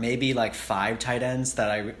there are maybe like 5 tight ends that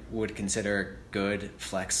I would consider good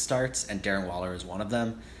flex starts, and Darren Waller is one of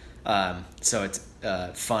them. So it's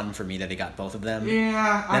fun for me that he got both of them.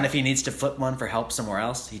 Yeah. And if he needs to flip one for help somewhere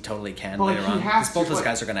else, he totally can later on. Because both those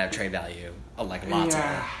guys are going to have trade value, lots of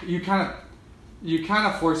it. You kind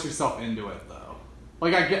of force yourself into it though.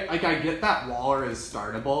 Like I get that Waller is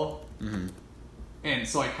startable. Mm-hmm. And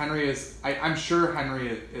so like Henry is, I'm sure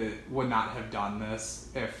Henry would not have done this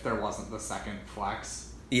if there wasn't the second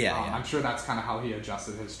flex. Yeah. I'm sure that's kind of how he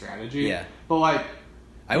adjusted his strategy. Yeah. But like,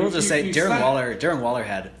 I will just say Darren Waller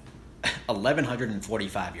had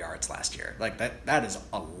 1,145 yards last year. Like that is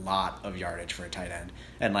a lot of yardage for a tight end.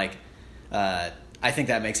 And like, I think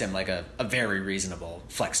that makes him like a very reasonable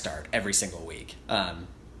flex start every single week.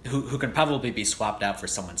 Who can probably be swapped out for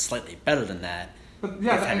someone slightly better than that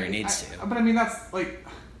if Henry needs to. But I mean, that's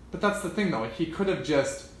the thing though. Like he could have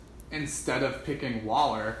just, instead of picking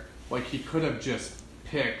Waller, like he could have just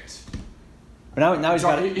picked. But now he's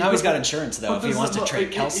got insurance though. If he wants to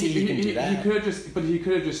trade Kelce, he can do that. He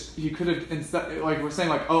could have instead, like we're saying,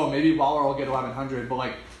 like, oh, maybe Waller will get 1,100, but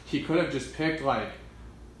like he could have just picked like,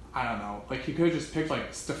 I don't know, like he could have just picked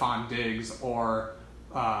like Stephon Diggs or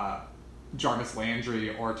Jarvis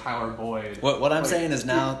Landry or Tyler Boyd. What I'm saying is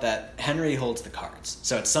now that Henry holds the cards.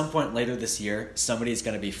 So at some point later this year, somebody's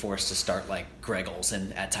going to be forced to start like Greg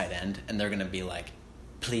Olsen at tight end, and they're going to be like,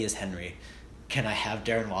 please Henry, can I have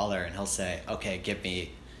Darren Waller? And he'll say, okay, give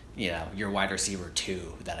me, your wide receiver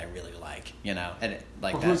 2 that I really like, and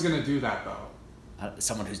Well, who's going to do that, though?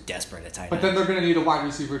 Someone who's desperate at tight end. But then they're going to need a wide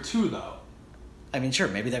receiver 2, though. I mean, sure,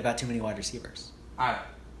 maybe they've got too many wide receivers.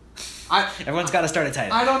 Everyone's got to start at tight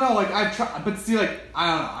end. I don't know. But see, I don't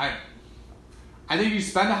know. I think you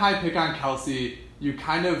spend a high pick on Kelsey, you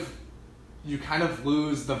kind of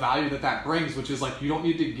lose the value that brings, which is you don't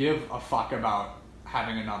need to give a fuck about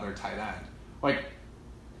having another tight end.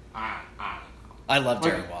 I love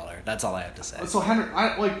Darren Waller. That's all I have to say. So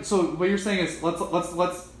Henry, so what you're saying is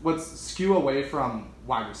let's skew away from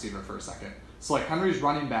wide receiver for a second. So Henry's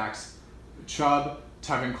running backs, Chubb,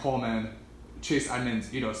 Tevin Coleman, Chase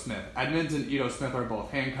Edmonds, Ito Smith. Edmonds and Ito Smith are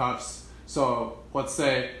both handcuffs. So let's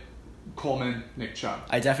say Coleman, Nick Chubb.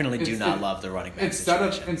 I definitely do not love the running back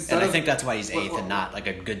situation. I think that's why he's 8th and not a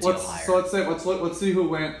good deal higher. So let's see who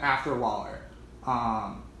went after Waller.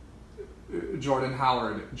 Jordan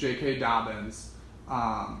Howard, J.K. Dobbins,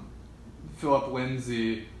 Philip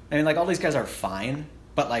Lindsay. I mean, all these guys are fine,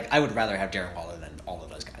 but I would rather have Darren Waller than all of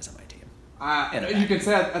those guys on my team. You can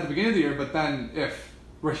say that at the beginning of the year, but then if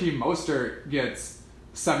Raheem Mostert gets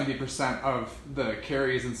 70% of the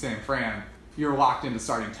carries in San Fran, you're locked into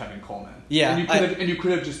starting Tevin Coleman. Yeah, and you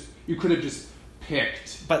could have just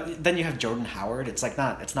picked. But then you have Jordan Howard. It's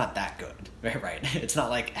it's not that good, right? It's not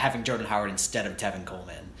like having Jordan Howard instead of Tevin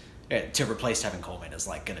Coleman to replace Tevin Coleman is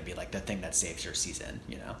going to be the thing that saves your season.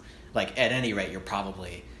 At any rate, you're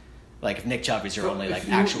probably if Nick Chubb is your only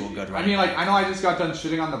actual good running. I mean, I know I just got done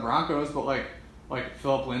shitting on the Broncos, but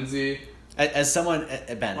Philip Lindsay. As someone,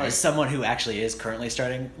 Ben, as someone who actually is currently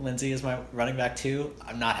starting Lindsay as my running back 2,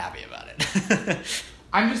 I'm not happy about it.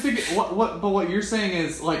 I'm just thinking, what you're saying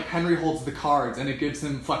is Henry holds the cards and it gives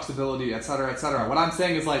him flexibility, et cetera, et cetera. What I'm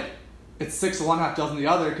saying is it's 6 of one, half dozen the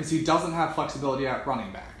other because he doesn't have flexibility at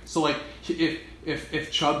running back. So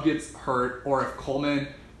if Chubb gets hurt or if Coleman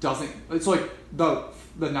doesn't, it's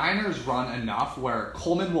the Niners run enough where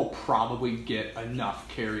Coleman will probably get enough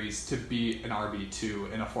carries to be an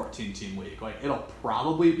RB2 in a 14-team league. It'll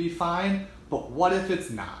probably be fine, but what if it's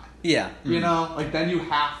not? Yeah. Mm-hmm.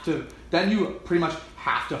 Then you pretty much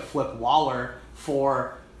have to flip Waller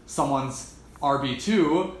for someone's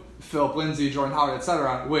RB2, Philip Lindsay, Jordan Howard,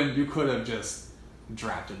 etc., when you could have just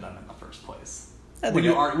drafted them in the first place. When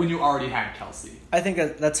you already had Kelsey. I think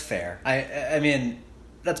that's fair. I mean,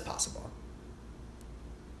 that's possible.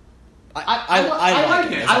 I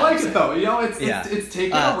like it. I like it though. It's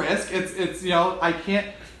taking a risk. It's I can't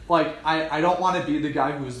I don't want to be the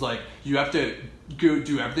guy who's you have to go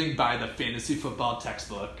do everything by the fantasy football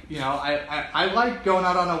textbook. I like going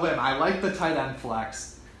out on a limb. I like the tight end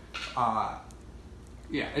flex.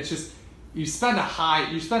 It's just you spend a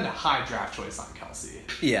high draft choice on Kelsey.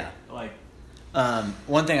 Yeah.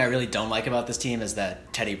 One thing I really don't like about this team is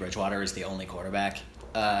that Teddy Bridgewater is the only quarterback.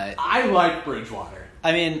 I like Bridgewater.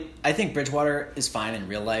 I mean, I think Bridgewater is fine in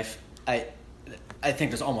real life. I think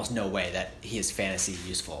there's almost no way that he is fantasy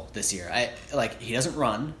useful this year. He doesn't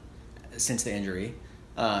run since the injury.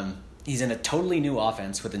 He's in a totally new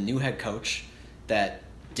offense with a new head coach that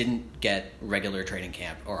didn't get regular training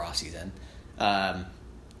camp or offseason.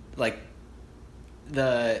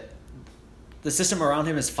 The system around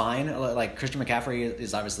him is fine. Christian McCaffrey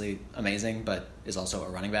is obviously amazing, but is also a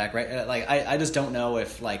running back, right? I just don't know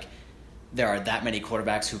if there are that many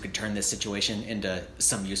quarterbacks who could turn this situation into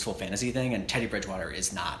some useful fantasy thing, and Teddy Bridgewater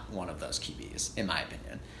is not one of those QBs, in my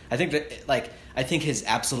opinion. I think that I think his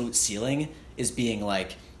absolute ceiling is being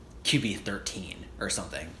QB 13 or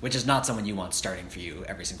something, which is not someone you want starting for you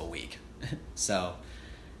every single week. So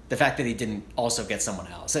the fact that he didn't also get someone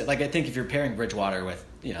else, I think if you're pairing Bridgewater with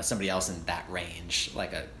somebody else in that range,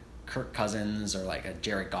 like a Kirk Cousins or a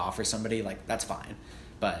Jared Goff or somebody, that's fine.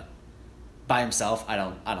 But by himself, I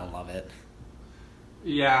don't love it.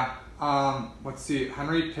 Yeah. Let's see.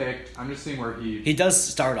 Henry picked. I'm just seeing where he does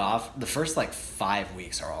start off. The first 5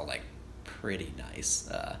 weeks are all pretty nice.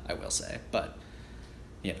 I will say, but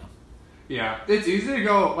Yeah, it's easy to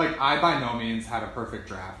go. I by no means had a perfect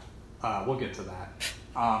draft. We'll get to that.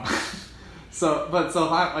 So if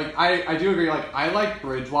I do agree. I like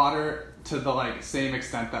Bridgewater to the same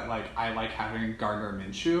extent that I like having Gardner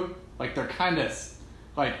Minshew. They're kind of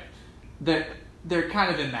they're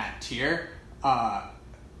kind of in that tier.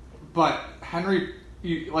 But Henry,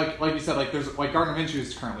 you said, there's Gardner Minshew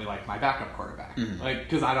is currently my backup quarterback. Mm-hmm.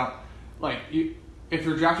 Because I don't if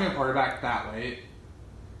you're drafting a quarterback that late,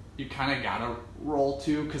 you kind of gotta roll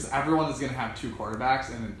two because everyone is gonna have 2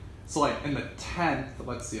 quarterbacks, and so in the 10th,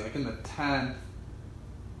 let's see, in the 10th,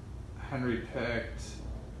 Henry picked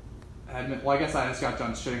Well, I guess I just got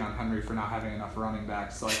done shitting on Henry for not having enough running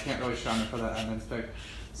backs, so I can't really shit on him for that Edmonds pick.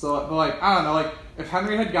 So, but like, I don't know, like, if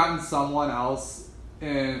Henry had gotten someone else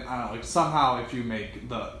in, I don't know, like, somehow if you make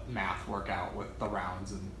the math work out with the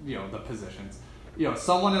rounds and, you know, the positions, you know,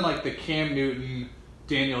 someone in, like, the Cam Newton,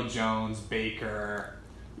 Daniel Jones, Baker,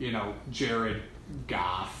 you know, Jared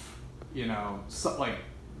Goff, you know, so, like,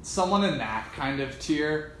 someone in that kind of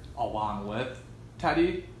tier along with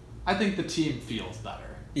Teddy, I think the team feels better.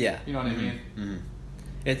 Yeah. You know what I mean? Mm-hmm.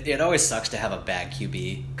 It always sucks to have a bad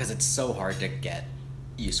QB because it's so hard to get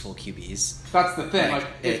useful QBs. That's the thing.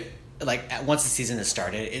 Once the season has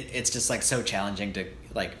started, it's just like so challenging to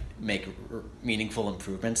like make meaningful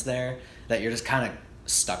improvements there that you're just kind of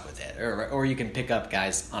stuck with it, or you can pick up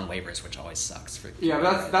guys on waivers, which always sucks.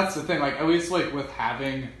 That's the thing. Like at least like with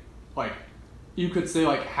having like you could say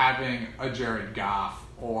like having a Jared Goff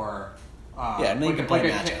or. And then you can play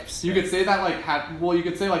matchups. You could say that you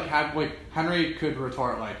could say Henry could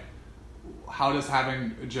retort like, how does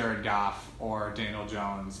having Jared Goff or Daniel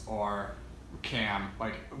Jones or Cam,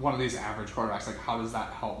 like one of these average quarterbacks, like how does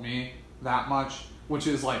that help me that much? Which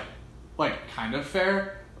is like kind of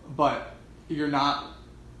fair, but you're not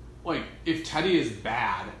like if Teddy is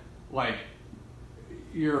bad, like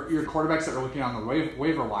your quarterbacks that are looking on the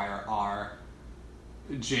waiver wire are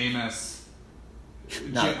Jameis.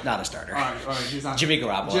 Not a starter. He's not Jimmy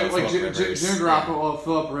Garoppolo, Jimmy Garoppolo,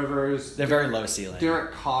 Phillip Rivers. They're very low ceiling.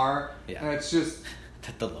 Derek Carr. Yeah. And it's just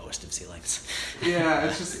the lowest of ceilings. Yeah,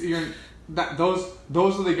 it's just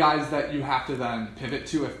those are the guys that you have to then pivot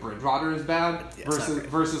to if Bridgewater is bad.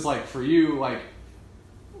 Versus like for you, like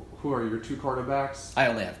who are your two quarterbacks? I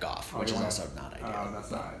only have Goff, which is also not ideal. Oh,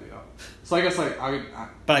 that's not ideal. So I guess like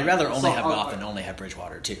but I'd rather only have Goff than only have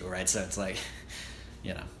Bridgewater too, right? So it's like.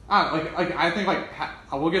 You know, I think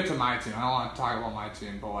we'll get to my team. I don't want to talk about my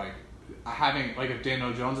team, but like having like if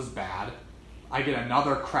Daniel Jones is bad, I get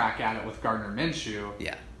another crack at it with Gardner Minshew.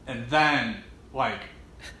 Yeah, and then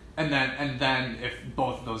if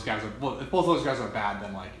both of those guys are bad,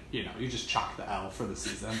 then like you know you just chalk the L for the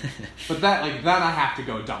season. But that then I have to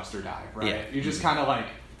go dumpster dive, right? Yeah. You just kind of like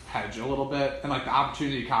hedge a little bit, and like the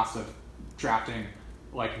opportunity cost of drafting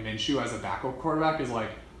like Minshew as a backup quarterback is like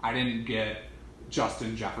I didn't get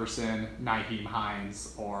Justin Jefferson, Nyheim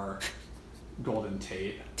Hines, or Golden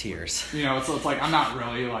Tate. Tears. You know, so it's like I'm not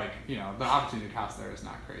really like the opportunity cost there is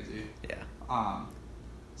not crazy. Yeah.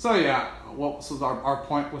 So yeah, so our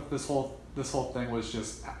point with this whole thing was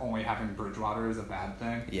just only having Bridgewater is a bad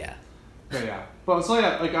thing. Yeah. But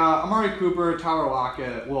yeah, like Amari Cooper, Tyler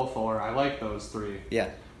Lockett, Will Fuller. I like those three. Yeah.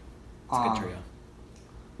 It's a good trio.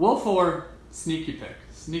 Will Fuller, sneaky pick,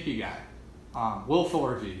 sneaky guy. Will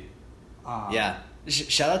Fuller V. Yeah.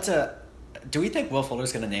 Shout out to... Do we think Will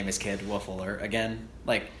Fuller's going to name his kid Will Fuller again?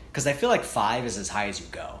 Like, because I feel like 5 is as high as you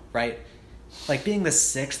go, right? Like, being the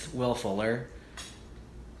 6th Will Fuller...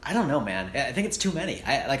 I don't know, man. I think it's too many.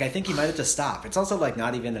 I think he might have to stop. It's also, like,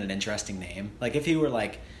 not even an interesting name. Like, if he were,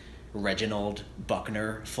 like, Reginald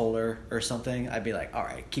Buckner Fuller or something, I'd be like, all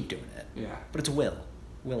right, keep doing it. Yeah. But it's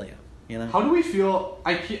William, you know? How do we feel...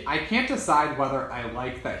 I can't decide whether I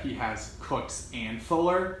like that he has Cooks and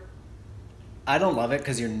Fuller... I don't love it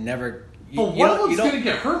because you're never. But one of them's going to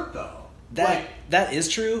get hurt though. That is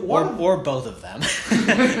true, or both of them.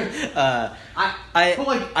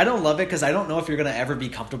 I don't love it because I don't know if you're going to ever be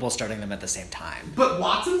comfortable starting them at the same time. But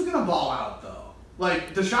Watson's going to ball out though.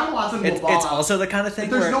 Like Deshaun Watson will ball out. It's also the kind of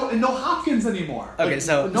thing there's no Hopkins anymore. Okay, like,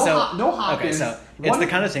 no Hopkins. Okay, so it's the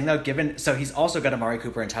kind of thing though. So he's also got Amari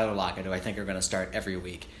Cooper and Tyler Lockett, who I think are going to start every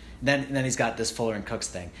week. Then he's got this Fuller and Cooks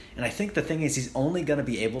thing, and I think the thing is he's only going to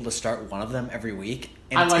be able to start one of them every week,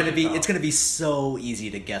 and it's going to be so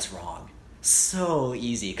easy to guess wrong, so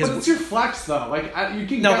easy. But it's your flex though, like you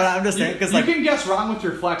can. No, but I'm just saying because you can guess wrong with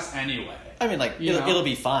your flex anyway. I mean, like it'll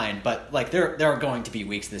be fine, but like there are going to be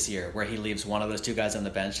weeks this year where he leaves one of those two guys on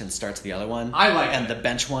the bench and starts the other one. And the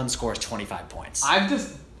bench one scores 25 points.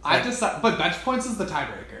 But bench points is the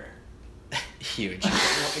tiebreaker. Huge.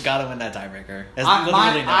 Got him in that tiebreaker.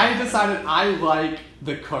 I decided I like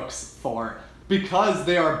the Cooks because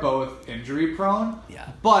they are both injury prone. Yeah.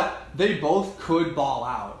 But they both could ball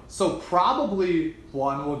out. So probably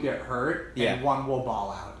one will get hurt and one will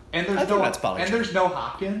ball out. And there's no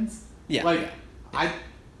Hopkins. Yeah.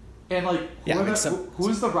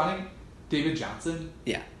 Who's the running? David Johnson?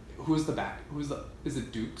 Yeah. Who's the back? Is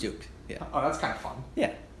it Duke? Duke. Yeah. Oh, that's kind of fun.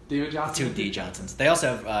 Yeah. David Johnson? 2D Johnsons. They also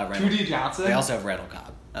have Randall. 2D Johnson? They also have Randall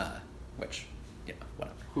Cobb, which,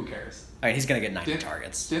 whatever. Who cares? I mean, he's going to get 90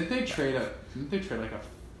 targets. Didn't they trade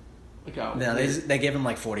No, they gave him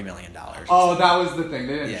like $40 million. Oh, that was the thing.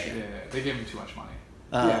 They didn't. They gave him too much money.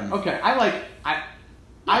 Okay.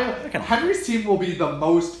 Henry's team will be the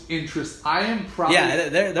most interest. I am probably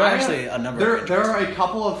they're actually a number. There are a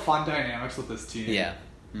couple of fun dynamics with this team. Yeah.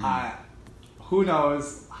 Who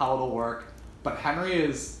knows how it'll work? But Henry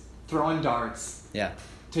is throwing darts. Yeah.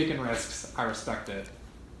 Taking risks. I respect it.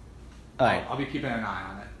 All right. I'll be keeping an eye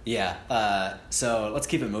on it. Yeah. So let's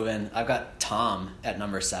keep it moving. I've got Tom at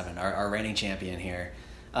number 7, our reigning champion here.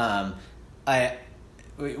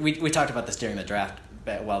 We talked about this during the draft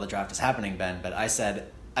while the draft is happening, Ben. But I said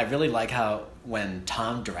I really like how when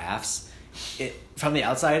Tom drafts, from the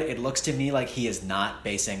outside, it looks to me like he is not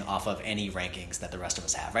basing off of any rankings that the rest of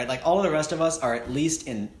us have, right? Like all of the rest of us are at least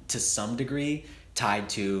to some degree tied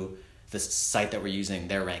to the site that we're using,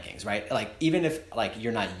 their rankings, right? Like even if like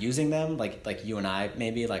you're not using them, like you and I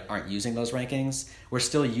maybe like aren't using those rankings, we're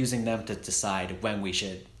still using them to decide when we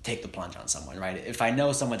should take the plunge on someone, right? If I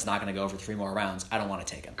know someone's not going to go for 3 more rounds, I don't want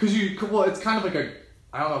to take him. Because it's kind of like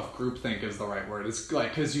I don't know if groupthink is the right word. It's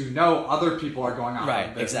like because other people are going on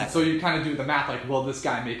right, this, exactly. so you kind of do the math like, will this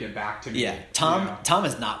guy make it back to me? Yeah, Tom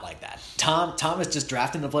is not like that. Tom is just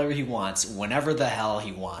drafting the player he wants whenever the hell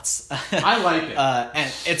he wants. I like it,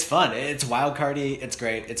 and it's fun. It's wild cardy. It's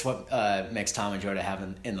great. It's what makes Tom enjoy to have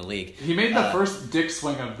in the league. He made the first dick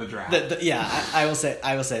swing of the draft. I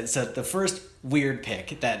will say. So the first weird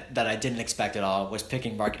pick that I didn't expect at all was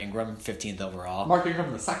picking Mark Ingram, 15th overall. Mark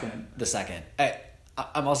Ingram the second.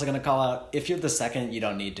 I'm also going to call out, if you're the second, you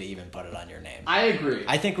don't need to even put it on your name. I agree.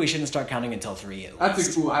 I think we shouldn't start counting until 3 at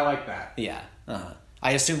least. I like that. Yeah.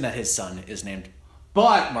 I assume that his son is named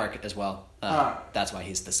Mark as well. That's why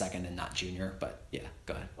he's the second and not junior. But yeah,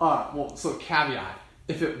 go ahead. So caveat.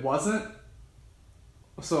 If it wasn't...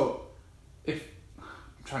 I'm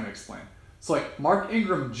trying to explain. So like Mark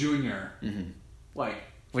Ingram Jr., like...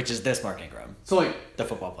 Which is this Mark Ingram. So like... The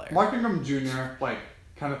football player. Mark Ingram Jr., like...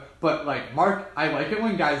 kind of, but like Mark, I like it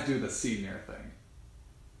when guys do the senior thing.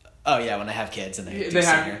 Oh yeah, when they have kids and they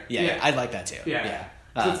senior. Yeah, I like that too. Yeah.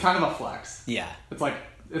 So it's kind of a flex. Yeah. It's like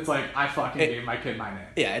I fucking gave my kid my name.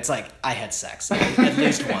 Yeah, it's like I had sex at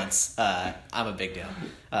least once. I'm a big deal.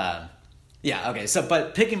 Yeah. Okay. So,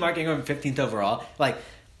 but picking Mark Ingram 15th overall, like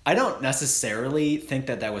I don't necessarily think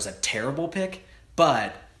that was a terrible pick,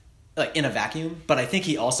 but like in a vacuum. But I think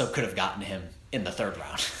he also could have gotten him in the 3rd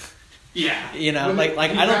round. Yeah. You know, like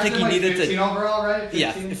I don't think he needed 15 overall, right? 15?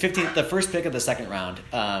 Yeah, 15th, the first pick of the 2nd round.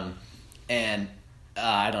 And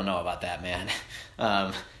I don't know about that, man.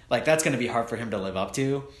 Like that's going to be hard for him to live up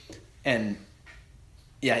to. And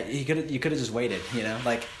yeah, you could have just waited, you know?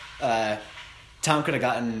 Like Tom could have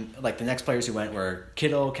gotten like the next players who went were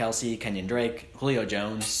Kittle, Kelsey, Kenyon Drake, Julio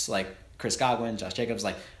Jones, like Chris Godwin, Josh Jacobs,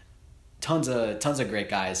 like tons of great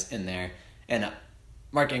guys in there. And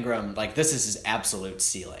Mark Ingram, like this is his absolute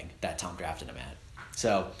ceiling that Tom drafted him at.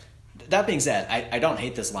 So that being said, I don't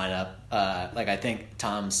hate this lineup. Like I think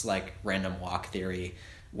Tom's like random walk theory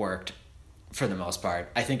worked for the most part.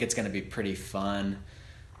 I think it's going to be pretty fun.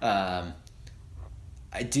 I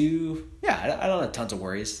don't have tons of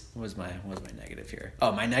worries. What was my negative here?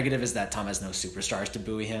 Oh, my negative is that Tom has no superstars to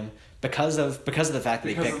buoy him because of the fact that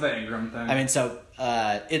he picked of the Ingram thing. I mean, so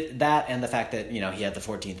that and the fact that he had the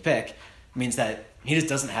 14th pick means that he just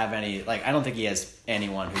doesn't have any, like, I don't think he has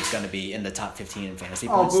anyone who's going to be in the top 15 in fantasy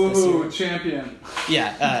points this year. Oh, boo-hoo, champion.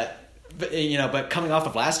 Yeah, but coming off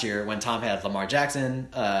of last year when Tom had Lamar Jackson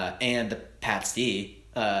and the Pats D,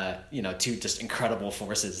 two just incredible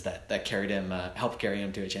forces that helped carry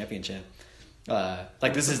him to a championship.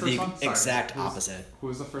 This is the exact opposite. Who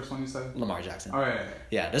was the first one you said? Lamar Jackson. Oh, yeah.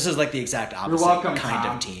 Yeah, this is like the exact opposite kind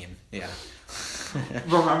of team. Yeah.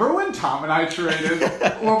 Remember when Tom and I traded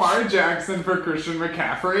Lamar Jackson for Christian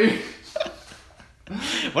McCaffrey?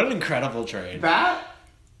 What an incredible trade. Can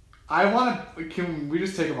we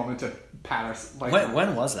just take a moment to pat us? Like,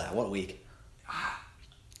 when was that? What week?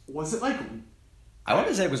 Was it like... I want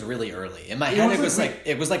to say it was really early. In my head,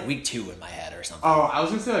 it was like week 2 in my head or something. Oh, I was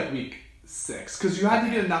going to say like week 6 because you had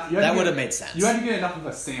to get enough. That would have made sense. You had to get enough of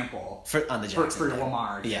a sample on the Jackson for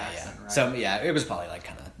Lamar Jackson. Yeah. Right? So yeah, it was probably like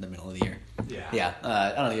kind of the middle of the year. Yeah.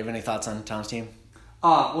 I don't know. You have any thoughts on Tom's team?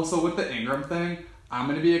 So with the Ingram thing, I'm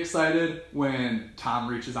going to be excited when Tom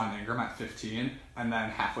reaches on Ingram at 15, and then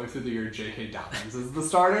halfway through the year, J.K. Dobbins is the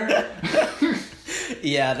starter.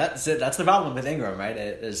 Yeah, that's it. That's the problem with Ingram, right?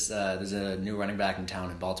 There's a new running back in town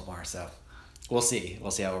in Baltimore, so we'll see.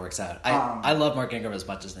 We'll see how it works out. I love Mark Ingram as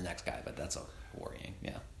much as the next guy, but that's worrying.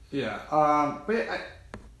 Yeah. Yeah. But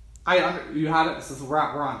you had it. So we're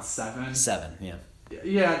on 7. 7. Yeah.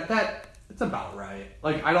 Yeah. It's about right.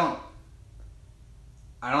 Like I don't.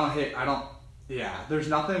 Yeah. There's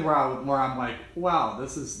nothing where I'm like, wow,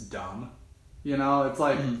 this is dumb. It's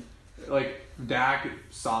like like Dak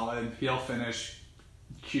solid. He'll finish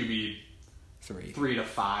QB 3 to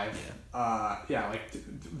 5. Yeah. Like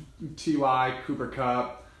Ty, Cooper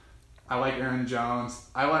Kupp. I like Aaron Jones.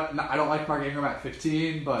 I don't like Mark Ingram at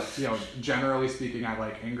 15, but generally speaking, I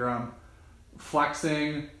like Ingram.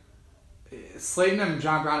 Flexing Slayton and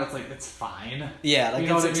John Brown, it's fine. Yeah, like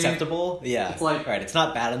it's acceptable. I mean? Yeah, it's like right. It's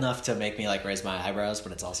not bad enough to make me like raise my eyebrows,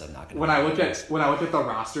 but it's also not going to. When I look at the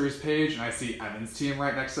rosters page and I see Evan's team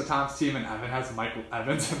right next to Tom's team, and Evan has Michael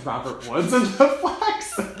Evans and Robert Woods in the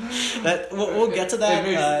flex. We'll get to that.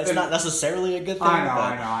 It's not necessarily a good thing.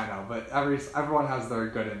 I know, but everyone has their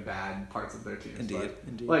good and bad parts of their teams. Indeed.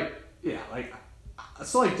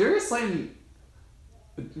 So Darius Slayton.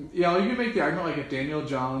 You can make the argument if Daniel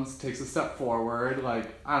Jones takes a step forward, I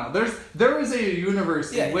don't know. There is a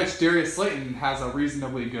universe in which Darius Slayton has a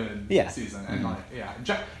reasonably good season, and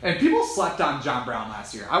and people slept on John Brown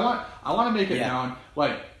last year. I want to make it known.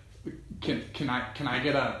 Can I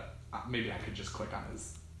get a? Maybe I could just click on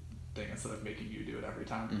his thing instead of making you do it every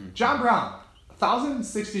time. Mm-hmm. John Brown,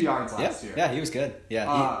 1,060 yards last year. Yeah, he was good.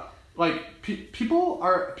 Yeah.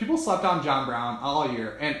 People slept on John Brown all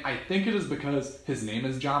year, and I think it is because his name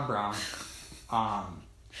is John Brown.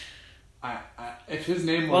 If his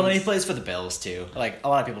name was... Well, and he plays for the Bills, too. A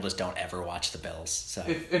lot of people just don't ever watch the Bills, so...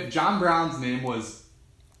 If John Brown's name was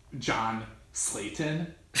John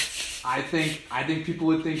Slayton, I think people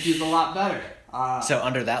would think he's a lot better. So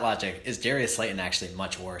under that logic, is Darius Slayton actually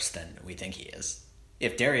much worse than we think he is?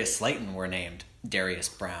 If Darius Slayton were named Darius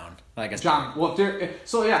Brown, I guess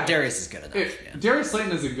Darius is good enough. Darius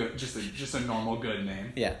Slayton is just a normal good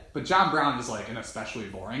name. Yeah. But John Brown is an especially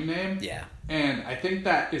boring name. Yeah. And I think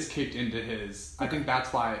that is kicked into his. I think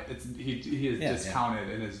that's why he is discounted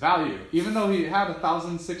in his value, even though he had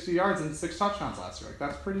 1,060 yards and 6 touchdowns last year.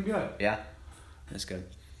 That's pretty good. Yeah, that's good.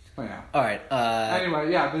 But yeah. All right.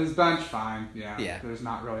 Anyway, his bench fine. Yeah. There's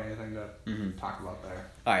not really anything to talk about there.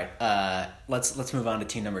 All right. Let's move on to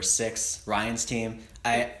team number 6, Ryan's team.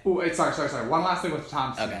 Sorry. One last thing with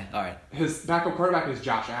Tom's team. Okay. All right. His backup quarterback is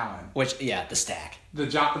Josh Allen. Which the stack. The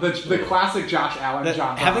classic Josh Allen. John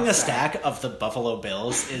Brown having a stack of the Buffalo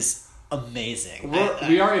Bills is amazing.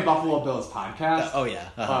 We are a Buffalo Bills podcast.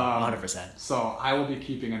 100%. So I will be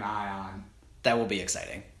keeping an eye on. That will be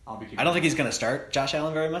exciting. I don't think he's going to start Josh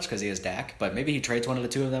Allen very much because he has Dak, but maybe he trades one of the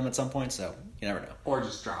two of them at some point, so you never know. Or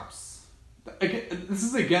just drops. This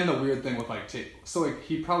is again the weird thing with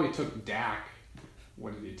he probably took Dak.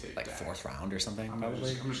 What did he take? Dak? 4th round or something,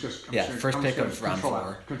 probably. First pick of round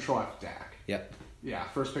 4. Control F Dak. Yep. Yeah,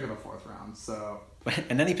 first pick of the 4th round. So.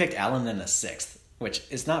 And then he picked Allen in the 6th, which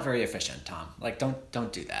is not very efficient, Tom.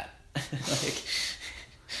 Don't do that. You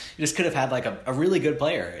just could have had a really good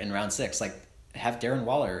player in round 6, have Darren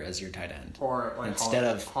Waller as your tight end, or instead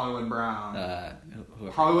of Hollywood Brown.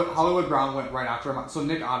 Hollywood Brown went right after him. So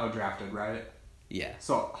Nick auto drafted, right? Yeah.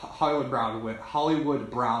 So Hollywood Brown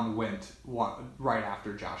went right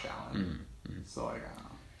after Josh Allen. Mm-hmm. So I don't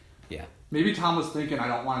know. Yeah. Maybe Tom was thinking, I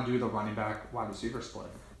don't want to do the running back wide receiver split.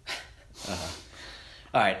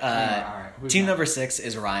 All right. Team number 6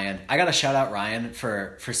 is Ryan. I gotta shout out Ryan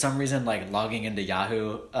for some reason logging into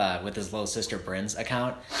Yahoo with his little sister Bryn's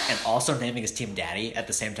account and also naming his team Daddy at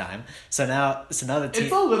the same time. So now the team,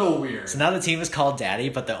 it's a little weird. So now the team is called Daddy,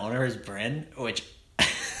 but the owner is Bryn, which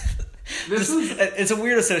it's a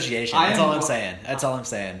weird association. That's all I'm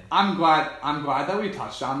saying. I'm glad that we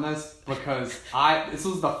touched on this because this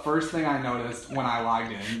was the first thing I noticed when I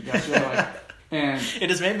logged in yesterday. And it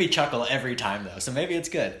has made me chuckle every time, though, so maybe it's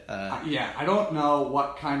good. I don't know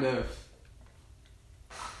what's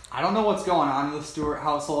going on in the Stewart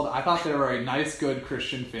household. I thought they were a nice, good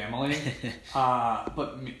Christian family,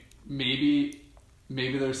 but maybe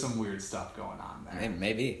there's some weird stuff going on there.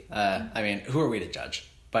 Maybe. Who are we to judge?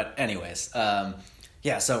 But anyways,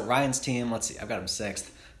 so Ryan's team, let's see, I've got him 6th.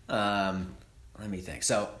 Let me think.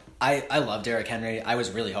 So I love Derrick Henry. I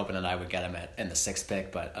was really hoping that I would get him in the 6th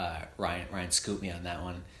pick, but Ryan scooped me on that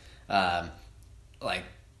one.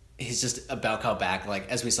 He's just a bell cow back.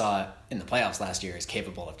 As we saw in the playoffs last year, is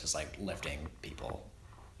capable of just lifting people,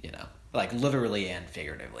 literally and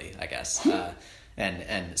figuratively, I guess,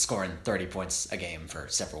 and scoring 30 points a game for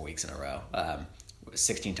several weeks in a row.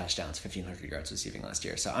 16 touchdowns, 1,500 yards receiving last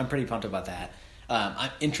year. So I'm pretty pumped about that.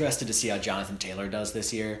 I'm interested to see how Jonathan Taylor does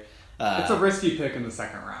this year. It's a risky pick in the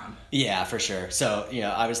 2nd round. Yeah, for sure. So,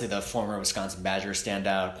 obviously the former Wisconsin Badgers stand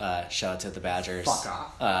out. Shout out to the Badgers. Fuck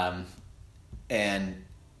off. And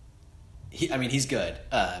he's good.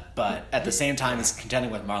 But at the same time, he's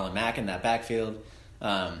contending with Marlon Mack in that backfield.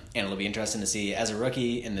 And it'll be interesting to see, as a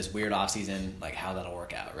rookie in this weird offseason, how that'll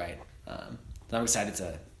work out, right? So I'm excited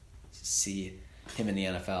to see him in the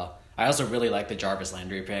NFL. I also really like the Jarvis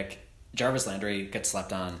Landry pick. Jarvis Landry gets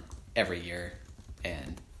slept on every year,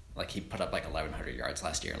 and like he put up like 1,100 yards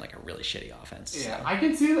last year in like a really shitty offense. Yeah, so. I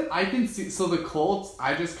can see that. I can see. So the Colts,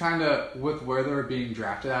 I just kind of with where they were being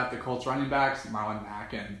drafted at, the Colts running backs, Marlon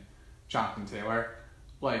Mack and Jonathan Taylor,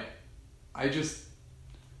 like I just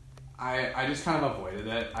kind of avoided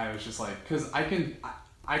it. I was just like, because I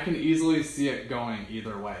can easily see it going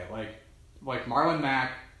either way. Like Marlon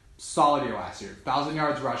Mack, solid year last year, 1,000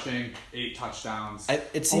 yards rushing, 8 touchdowns.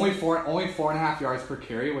 Only 4.5 yards per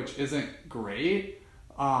carry, which isn't great.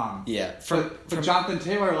 But Jonathan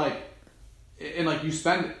Taylor, like, and like you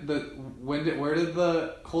spend where did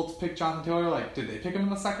the Colts pick Jonathan Taylor? Like, did they pick him in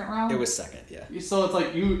the second round? It was second, yeah. So it's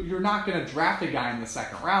like you're not going to draft a guy in the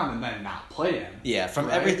second round and then not play him. Yeah, from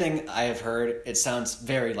right? everything I have heard, it sounds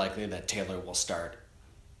very likely that Taylor will start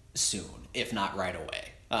soon, if not right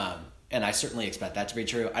away. And I certainly expect that to be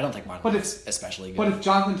true. I don't think Marlon Mack's especially good. But if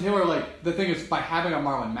Jonathan Taylor, like, the thing is, by having a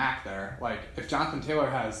Marlon Mack there, like, if Jonathan Taylor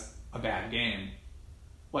has a bad game,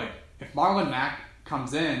 like, if Marlon Mack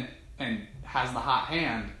comes in and has the hot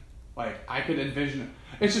hand, like, I could envision it.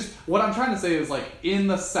 It's just, what I'm trying to say is, like, in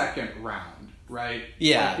the second round, right?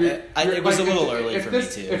 Yeah, like it was a little early for me,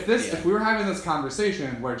 too. If we were having this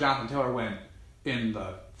conversation where Jonathan Taylor went in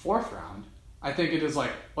the fourth round, I think it is,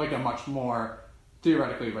 like a much more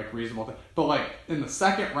theoretically, like, reasonable thing. But, like, in the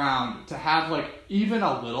second round, to have, like, even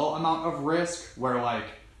a little amount of risk where, like,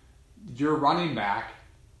 your running back,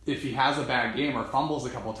 if he has a bad game or fumbles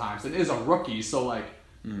a couple times, and is a rookie, so, like,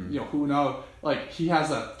 you know, who knows, like, he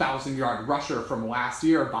has a 1,000-yard rusher from last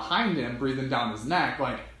year behind him breathing down his neck.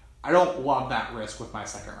 Like, I don't love that risk with my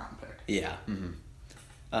second-round pick. Yeah. Mm-hmm.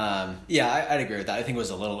 I'd agree with that. I think it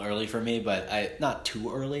was a little early for me, but not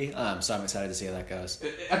too early. So I'm excited to see how that goes.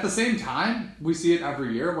 At the same time, we see it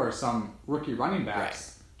every year where some rookie running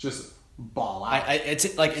backs just ball out.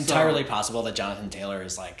 It's like entirely possible that Jonathan Taylor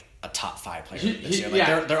is like a top 5 player this year.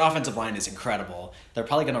 Like their offensive line is incredible. They're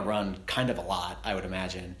probably going to run kind of a lot, I would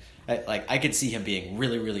imagine. I could see him being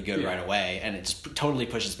really, really good right away, and it just totally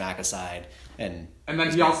pushes Mack aside. And then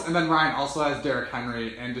Ryan also has Derrick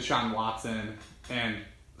Henry and Deshaun Watson and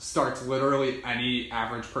starts literally any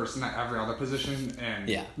average person at every other position and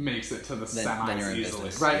makes it to the semis easily,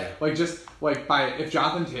 right? Yeah. Like, just like if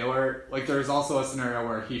Jonathan Taylor, like, there's also a scenario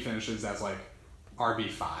where he finishes as like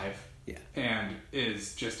RB5 and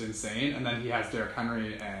is just insane, and then he has Derrick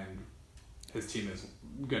Henry and his team is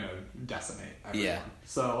gonna decimate everyone.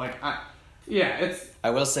 So like I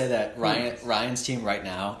will say that Ryan's team right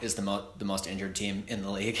now is the most injured team in the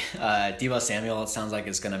league. Deebo Samuel, it sounds like,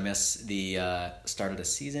 is going to miss the start of the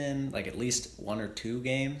season, like at least 1 or 2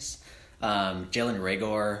 games. Jalen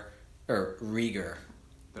Rieger.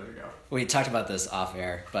 There we go. We talked about this off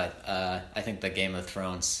air, but I think the Game of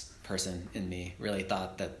Thrones person in me really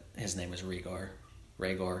thought that his name was Rieger,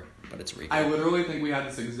 but it's Rieger. I literally think we had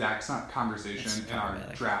this exact conversation in our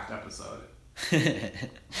draft episode.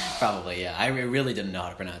 Probably, yeah. I really didn't know how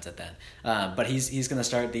to pronounce it then. But he's going to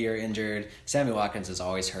start the year injured. Sammy Watkins is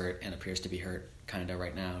always hurt and appears to be hurt kind of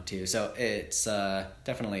right now too. So it's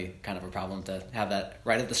definitely kind of a problem to have that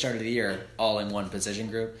right at the start of the year, all in one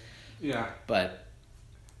position group. Yeah. But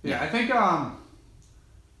I think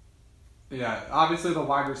obviously the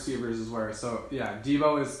wide receivers is where. So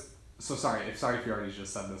Deebo is. So sorry if you already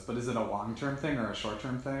just said this, but is it a long-term thing or a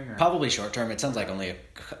short-term thing? Or? Probably short-term. It sounds like only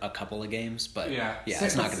a couple of games, but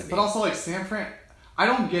it's not going to be. But also, like, San Fran, I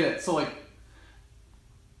don't get it. So, like,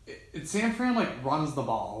 San Fran, like, runs the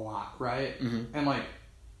ball a lot, right? Mm-hmm. And, like,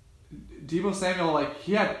 Deebo Samuel, like,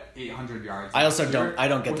 he had 800 yards. I also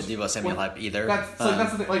don't get the Deebo Samuel hype either. That's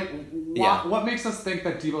the thing. Like, what makes us think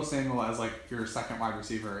that Deebo Samuel as, like, your second wide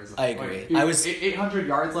receiver is? I agree. Like, I was 800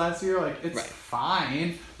 yards last year. Like, it's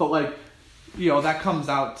fine, but, like, you know, that comes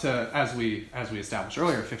out to, as we established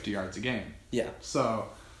earlier, 50 yards a game. Yeah. So,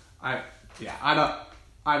 I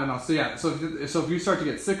don't know. So if you start to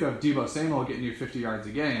get sick of Deebo Samuel getting you 50 yards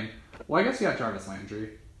a game, well, I guess you got Jarvis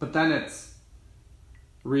Landry, but then it's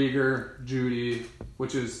Rieger, Judy,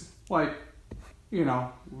 which is, like, you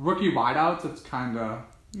know, rookie wideouts. It's kind of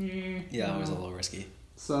it was a little risky.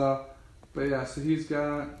 So, but so he's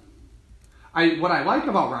got. What I like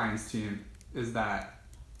about Ryan's team is that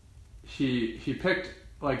he picked,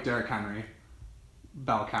 like, Derrick Henry,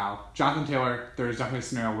 bell cow. Jonathan Taylor, there's definitely a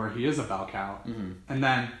scenario where he is a bell cow, and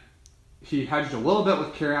then he hedged a little bit with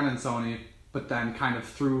Kerryon and Sony, but then kind of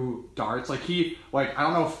threw darts. Like, I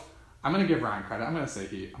don't know if. I'm gonna give Ryan credit. I'm gonna say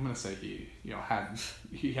he, you know, had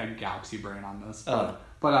galaxy brain on this. But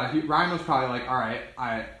Ryan was probably like, all right,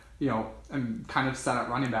 am kind of set at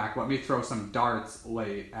running back. Let me throw some darts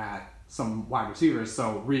late at some wide receivers.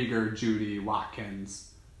 So Rieger, Judy,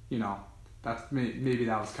 Watkins, you know, maybe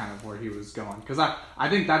that was kind of where he was going, because I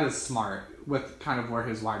think that is smart with kind of where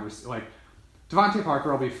his wide receiver, like Devontae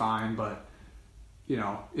Parker will be fine, but you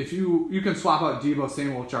know, if you can swap out Deebo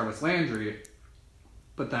Samuel with Jarvis Landry,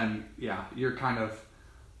 but then you're kind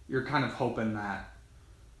of hoping that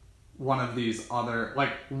one of these other,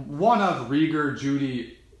 like one of Rieger,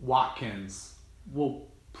 Judy, Watkins will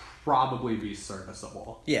probably be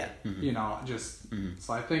serviceable. Yeah. You know, just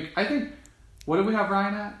so I think what did we have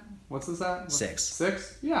Ryan at? What's this at? 6.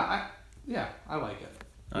 6? Yeah, I like it.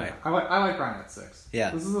 All right. I like Ryan at 6.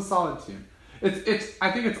 Yeah. This is a solid team.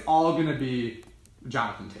 I think it's all gonna be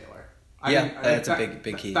Jonathan Taylor. I think that's a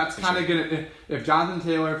big key. That's kind of gonna, if Jonathan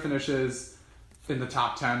Taylor finishes in the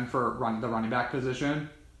top 10 for the running back position,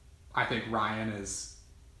 I think Ryan is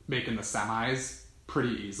making the semis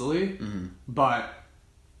pretty easily. But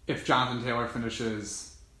if Jonathan Taylor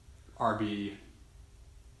finishes RB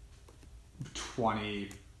 20,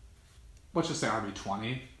 let's just say RB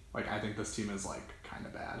 20, like I think this team is like kind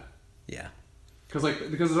of bad. Yeah. Because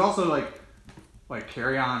there's also like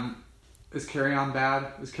carry on. Is carry on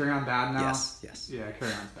bad? Is carry on bad now? Yes. Yeah,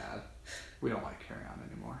 carry on's bad. We don't like carry on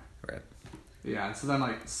anymore. Right. Yeah, and so then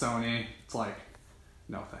like Sony, it's like,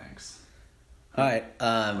 no thanks. All right.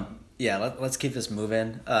 Let's keep this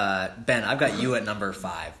moving. Ben, I've got you at number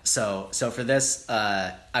 5. So for this,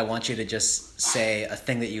 I want you to just say a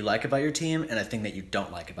thing that you like about your team and a thing that you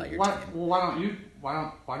don't like about your team. Well,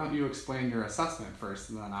 why don't you explain your assessment first,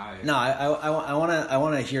 and then I? No, I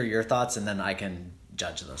want to hear your thoughts, and then I can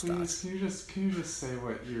judge those thoughts. Can you just say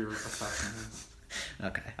what your assessment is?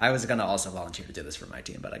 Okay, I was gonna also volunteer to do this for my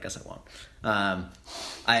team, but I guess I won't.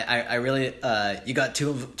 I really you got two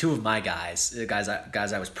of my guys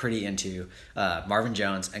I was pretty into, Marvin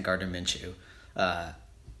Jones and Gardner Minshew.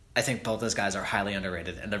 I think both those guys are highly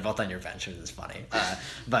underrated, and they're both on your bench, which is funny.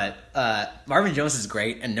 But Marvin Jones is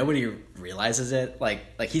great, and nobody realizes it. Like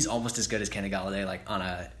he's almost as good as Kenny Galladay, like on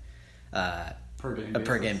a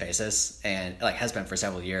per game basis, and like has been for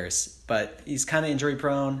several years. But he's kind of injury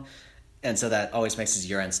prone, and so that always makes his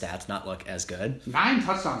year-end stats not look as good. 9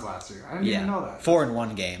 touchdowns last year. I didn't even know that. 4 in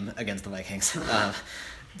one game against the Vikings.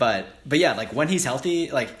 But yeah, like when he's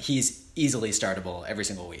healthy, like he's easily startable every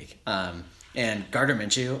single week. And Gardner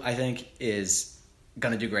Minshew, I think, is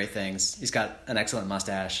going to do great things. He's got an excellent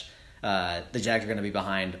mustache. The Jags are going to be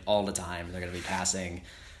behind all the time. They're going to be passing.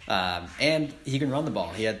 And he can run the ball.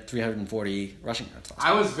 He had 340 rushing yards last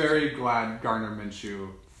I was very glad Gardner Minshew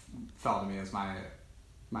fell to me as my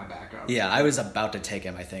backup. Yeah, I was about to take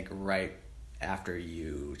him, I think, right after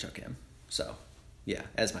you took him. So, yeah,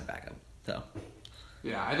 as my backup. So.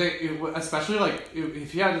 Yeah, I think especially like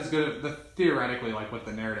if he had as good of theoretically, like with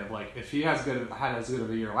the narrative, like if he had as good of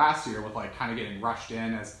a year last year with like kind of getting rushed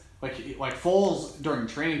in as like Foles during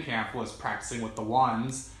training camp was practicing with the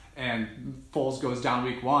ones, and Foles goes down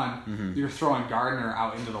week 1, you're throwing Gardner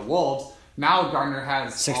out into the wolves. Now Gardner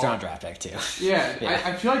has 6th round draft pick too. Yeah, yeah.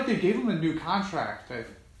 I feel like they gave him a new contract.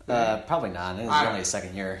 Probably not. It was only his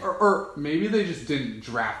second year. Or maybe they just didn't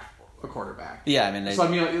draft a quarterback. Yeah, I mean,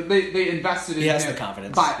 they invested in him. He has the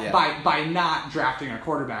confidence. By not drafting a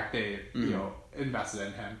quarterback, they invested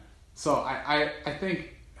in him. So I think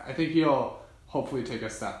he'll hopefully take a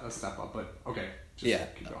step up. But okay,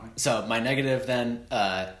 keep going. So my negative then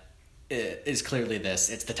is clearly this.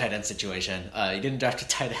 It's the tight end situation. You didn't draft a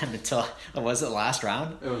tight end until was it last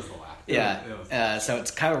round? It was the last. Yeah. So it's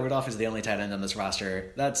Kyle Rudolph is the only tight end on this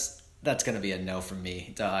roster. That's going to be a no from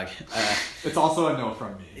me, dog. It's also a no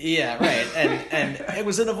from me. Yeah, right. And it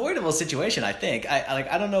was an avoidable situation, I think.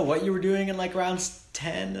 I don't know what you were doing in like rounds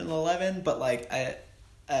 10 and 11, but like I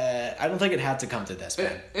don't think it had to come to this.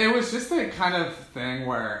 It was just a kind of thing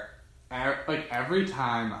where like every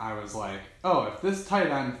time I was like, oh, if this tight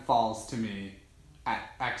end falls to me at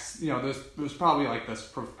X, there's probably like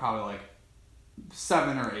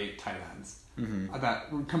 7 or 8 tight ends that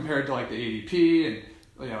compared to like the ADP and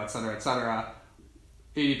et cetera.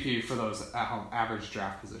 ADP for those at home average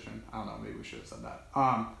draft position. I don't know, maybe we should have said that.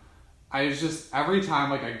 I was just every time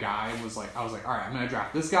like a guy was like, I was like, all right, I'm gonna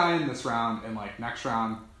draft this guy in this round, and like next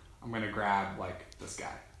round I'm gonna grab like this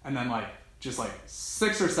guy, and then like just like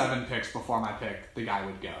 6 or 7 picks before my pick, the guy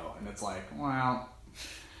would go, and it's like, well,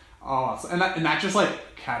 and that just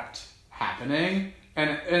like kept happening,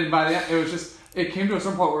 and by the end it came to a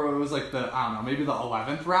certain point where it was like maybe the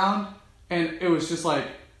 11th round. And it was just like,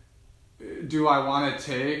 do I want to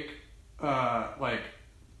take, I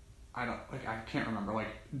can't remember. Like,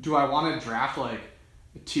 do I want to draft like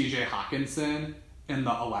TJ Hawkinson in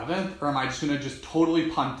the 11th, or am I just gonna just totally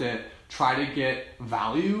punt it, try to get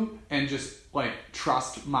value, and just like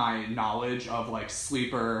trust my knowledge of like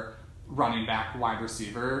sleeper running back, wide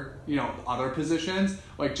receiver, other positions,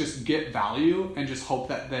 like just get value and just hope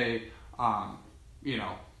that they,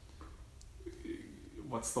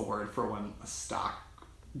 what's the word for when a stock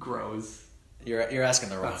grows? You're asking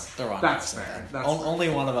the wrong. That's person. fair. That's Only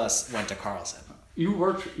one of us went to Carlson. You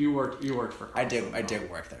worked for Carlson. I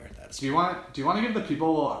did work there. That's do you want to give the people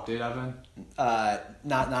a little update, Evan?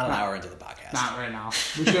 Not an hour into the podcast. Not right now.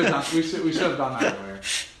 We should have done that earlier.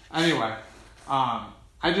 Anyway,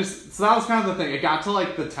 so that was kind of the thing. It got to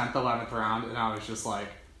like the 10th, 11th round, and I was just like,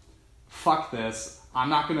 fuck this. I'm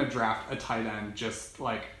not gonna draft a tight end just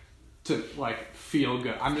like to like feel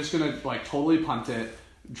good. I'm just gonna like totally punt it,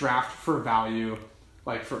 draft for value,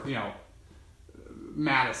 like for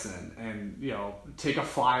Madison, and take a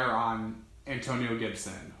flyer on Antonio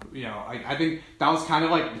Gibson. I think that was kind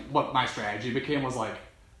of like what my strategy became, was like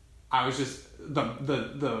I was just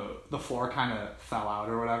the floor kind of fell out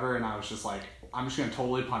or whatever, and I was just like, I'm just gonna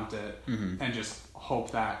totally punt it and just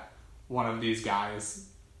hope that one of these guys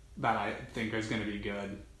that I think is gonna be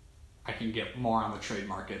good, I can get more on the trade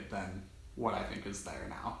market than what I think is there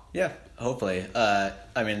now. Yeah, hopefully. I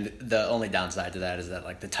mean, the only downside to that is that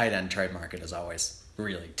like the tight end trade market is always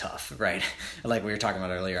really tough, right? Like we were talking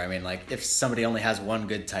about earlier. I mean, like if somebody only has one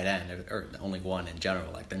good tight end, or only one in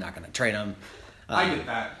general, like they're not going to trade them. I get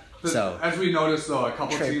that. So as we noticed, though, a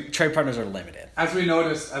couple trade partners are limited. As we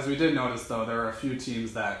did notice, though, there are a few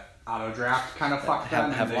teams that auto draft kind of fucked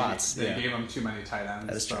them. Have lots. They gave them too many tight ends.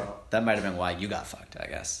 That is true. That might have been why you got fucked, I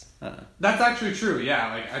guess. That's actually true.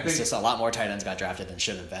 Yeah, like I think it's just a lot more tight ends got drafted than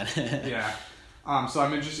should have been. Yeah. So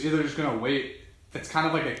I'm just gonna wait. It's kind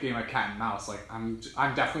of like a game of cat and mouse. Like I'm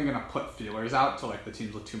definitely gonna put feelers out to like the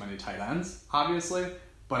teams with too many tight ends, obviously.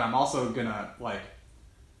 But I'm also gonna like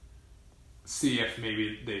see if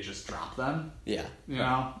maybe they just drop them. Yeah.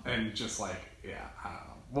 And just like I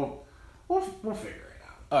don't know. We'll figure it.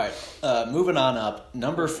 All right, moving on up,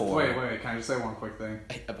 number 4. Wait, can I just say one quick thing?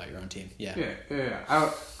 About your own team, yeah.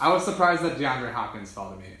 Yeah. I was surprised that DeAndre Hopkins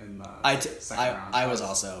fell to me in the second round. I was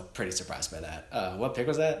also pretty surprised by that. What pick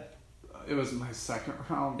was that? It was my second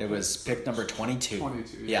round. It was pick number 22.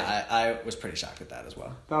 22, yeah. I was pretty shocked at that as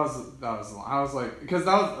well. That was I was like, because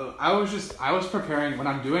I was preparing when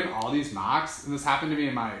I'm doing all these mocks, and this happened to me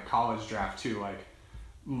in my college draft too, like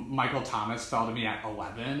Michael Thomas fell to me at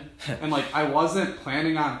 11, and like I wasn't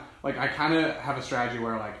planning on, like I kind of have a strategy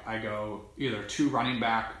where like I go either 2 running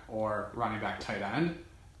back or running back tight end,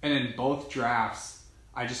 and in both drafts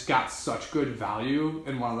I just got such good value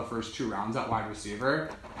in one of the first 2 rounds at wide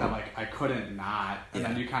receiver that like I couldn't not, and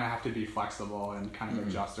then you kind of have to be flexible and kind of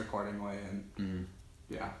adjust accordingly, and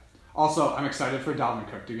yeah. Also, I'm excited for Dalvin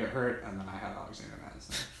Cook to get hurt, and then I had Alexander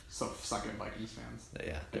Madison. So suck it, Vikings fans.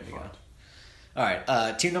 Yeah, there you go. All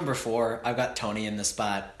right, team number 4, I've got Tony in the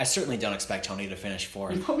spot. I certainly don't expect Tony to finish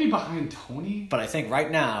 4th. You put me behind Tony? But I think right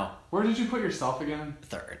now... Where did you put yourself again?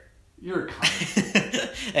 3rd. You're a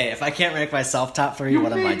cunt. Hey, if I can't rank myself top 3,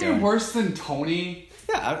 what am I doing? You made me worse than Tony?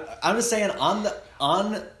 Yeah, I'm just saying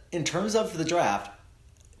in terms of the draft,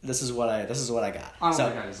 this is what I got. I don't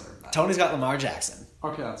think I deserve that. Tony's got Lamar Jackson.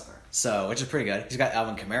 Okay, that's fair. So, which is pretty good. He's got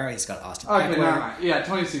Alvin Kamara. He's got Austin Eckler. Okay, never mind. Yeah,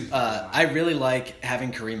 Tony seems... I really like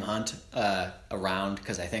having Kareem Hunt around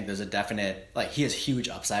because I think there's a definite... Like, he has huge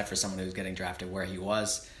upside for someone who's getting drafted where he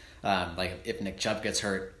was. Like, if Nick Chubb gets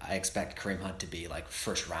hurt, I expect Kareem Hunt to be, like,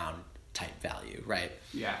 first-round type value, right?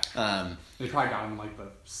 Yeah. They probably got him, like, the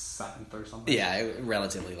 7th or something. Yeah,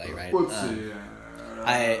 relatively late, right? Let's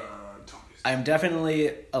see. I'm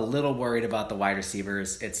definitely a little worried about the wide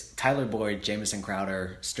receivers. It's Tyler Boyd, Jamison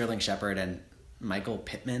Crowder, Sterling Shepard, and Michael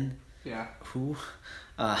Pittman. Yeah. Who?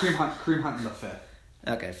 Kareem Hunt in the 5th.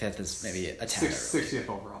 Okay, 5th is maybe a tad early. 60th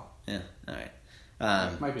overall. Yeah, all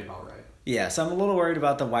right. Might be about right. Yeah, so I'm a little worried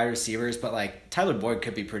about the wide receivers, but like Tyler Boyd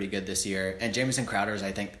could be pretty good this year, and Jamison Crowder is,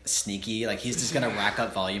 I think, sneaky. Like he's just gonna rack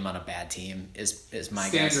up volume on a bad team. Is my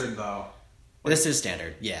guess. Standard though. This is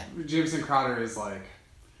standard. Yeah. Jamison Crowder is like.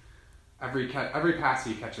 Every pass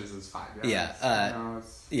he catches is 5 yards. Yeah.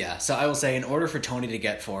 Yeah. So I will say, in order for Tony to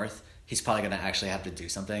get 4th, he's probably going to actually have to do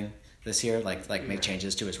something this year, like make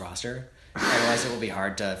changes to his roster. Otherwise, it will be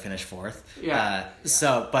hard to finish 4th. Yeah.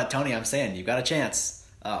 So, but Tony, I'm saying you got a chance.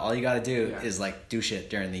 All you got to do is like do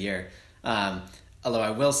shit during the year. Although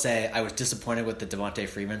I will say I was disappointed with the Devontae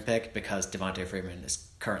Freeman pick because Devontae Freeman is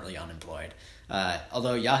currently unemployed.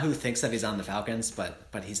 Although Yahoo thinks that he's on the Falcons,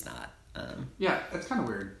 but he's not. Yeah, it's kind of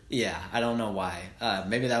weird. Yeah, I don't know why.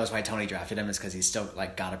 Maybe that was why Tony drafted him, is because he's still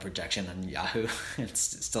like got a projection on Yahoo. It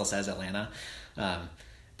still says Atlanta,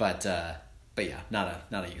 but yeah, not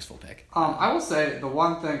a useful pick. I will say the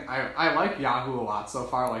one thing I like Yahoo a lot so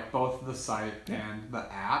far, like both the site and the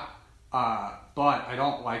app. But I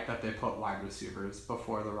don't like that they put wide receivers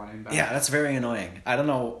before the running back. Yeah, that's very annoying. I don't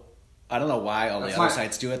know why all the other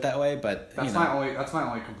sites do it that way, but that's my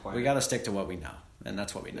only complaint. We got to stick to what we know, and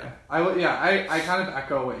that's what we know. I kind of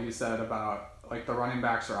echo what you said about like the running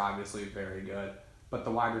backs are obviously very good, but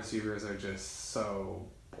the wide receivers are just so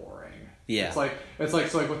boring. Yeah, it's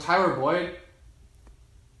like with Tyler Boyd,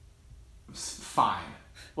 fine.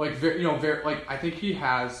 Like like I think he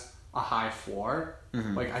has a high floor.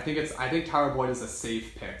 Mm-hmm. Like I think Tyler Boyd is a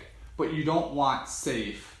safe pick, but you don't want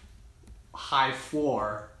safe, high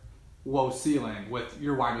floor, low ceiling with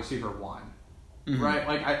your wide receiver 1, mm-hmm.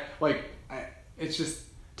 right? It's just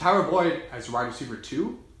Tyler Boyd as wide receiver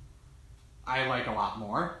 2. I like a lot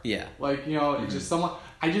more. Yeah. Mm-hmm. Just someone.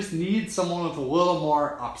 I just need someone with a little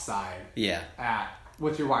more upside. Yeah.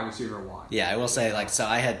 With your wide receiver 1. Yeah, I will say so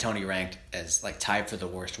I had Tony ranked as like tied for the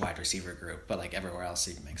worst wide receiver group, but like everywhere else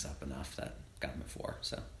he makes up enough that got him at 4.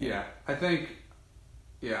 So I think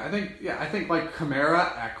like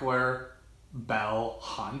Kamara, Eckler, Bell,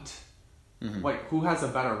 Hunt. Mm-hmm. Like who has a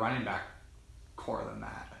better running back core than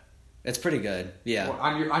that? It's pretty good. Yeah. Well,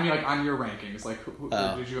 on your rankings, like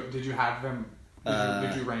did you have them?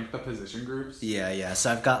 Did you rank the position groups? Yeah.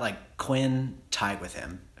 So I've got like Quinn tied with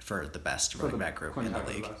him for the best running back group in the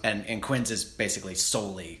league, and Quinn's is basically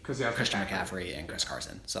solely Christian McCaffrey and Chris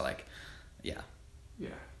Carson. So like, yeah.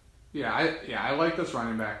 I like this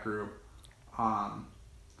running back group.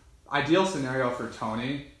 Ideal scenario for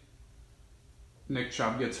Tony. Nick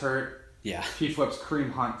Chubb gets hurt. Yeah. He flips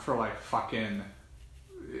Kareem Hunt for like fucking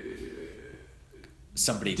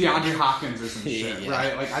somebody DeAndre Hopkins or some shit,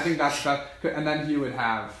 right? Like I think that's and then he would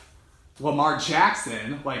have Lamar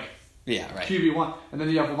Jackson, like right. QB1, and then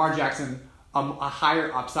you have Lamar Jackson, a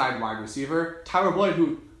higher upside wide receiver. Tyler Boyd,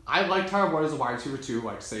 who I like Tyler Boyd as a wide receiver too,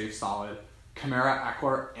 like safe, solid. Kamara,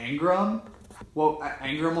 Eckler, Ingram. Well,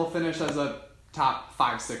 Ingram will finish as a top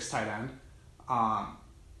 5-6 tight end.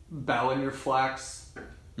 Bell in your flex,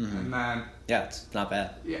 mm-hmm. and then it's not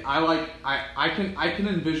bad. Yeah, I can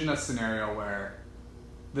envision a scenario where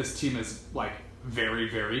this team is like very,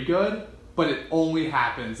 very good, but it only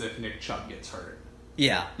happens if Nick Chubb gets hurt.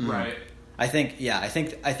 Yeah. Right. I think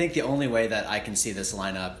the only way that I can see this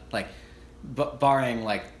lineup, like, barring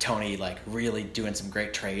like Tony like really doing some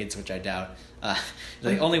great trades, which I doubt,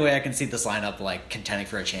 the only way I can see this lineup like contending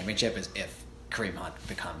for a championship is if Kareem Hunt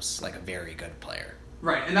becomes like a very good player.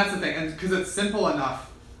 Right, and that's the thing, and because it's simple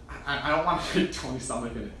enough. I don't want to pick Tony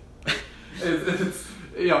stomach in it.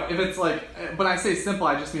 If it's like, but I say simple,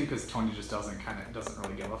 I just mean because Tony just doesn't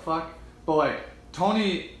really give a fuck. But like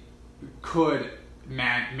Tony could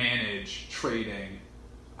manage trading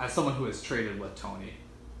as someone who has traded with Tony.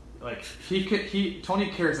 Like Tony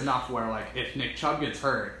cares enough where like if Nick Chubb gets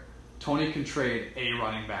hurt, Tony can trade a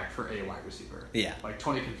running back for a wide receiver. Yeah, like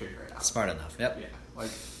Tony can figure it out. Smart enough. Yep.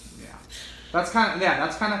 Yeah, that's kind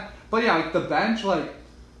of. But yeah, like the bench, like.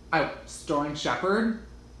 Sterling Shepard,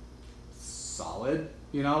 solid.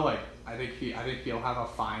 Like I think he'll have a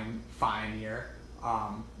fine year.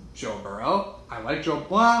 Joe Burrow, I like Joe.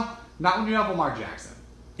 Well, not when you have Lamar Jackson.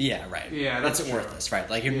 Yeah, right. Yeah, that's worthless, right?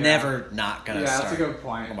 Like you're never not gonna. Yeah, start that's a good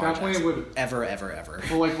point. Lamar Definitely Jackson. would ever.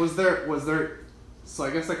 Well, like was there? So I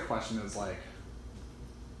guess the question is like,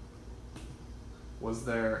 was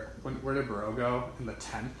there? Where did Burrow go in the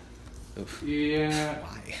 10th? Oof. Yeah.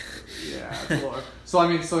 Why? Yeah. So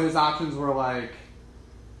his options were like.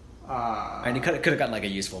 And he could have gotten like a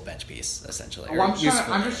useful bench piece essentially. Well, I'm just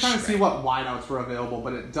trying to see what wideouts were available,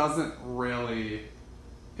 but it doesn't really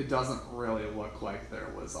look like there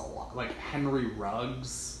was a lot. Like Henry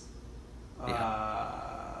Ruggs.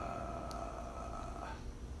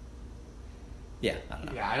 Yeah, I don't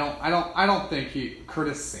know. Yeah, I don't think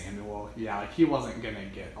Curtis Samuel. Yeah, like he wasn't gonna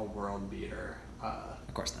get a world beater.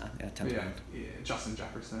 Of course not. Yeah, Justin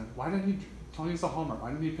Jefferson. Why didn't he? Tony's a homer. Why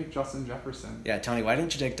didn't he pick Justin Jefferson? Yeah, Tony. Why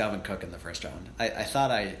didn't you take Dalvin Cook in the first round? I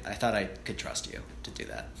thought I could trust you to do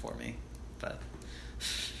that for me, but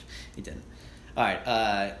he didn't. All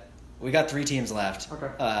right, we got 3 teams left.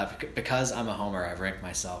 Okay. Because I'm a homer, I've ranked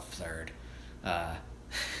myself 3rd.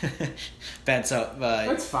 Ben, so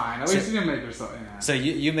that's fine. At least you didn't make yourself. Yeah. So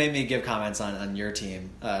you made me give comments on your team.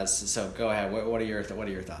 So go ahead. What are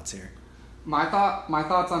your thoughts here? My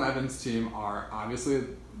thoughts on Evan's team are obviously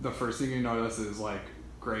the first thing you notice is like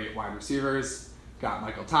great wide receivers. Got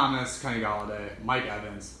Michael Thomas, Kenny Golladay, Mike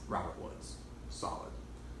Evans, Robert Woods, solid.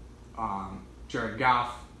 Jared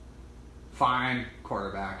Goff, fine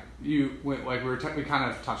quarterback. We kind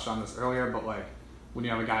of touched on this earlier, but like when you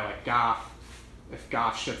have a guy like Goff, if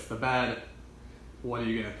Goff shits the bed, what are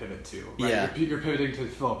you going to pivot to? Right? Yeah, you're pivoting to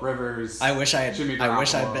Phillip Rivers. I wish I had Jimmy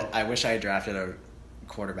Garoppolo. I wish I had drafted a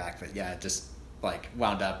quarterback, but yeah, it just like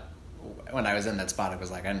wound up when I was in that spot. It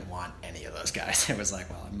was like I didn't want any of those guys. It was like,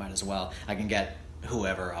 well, I might as well. I can get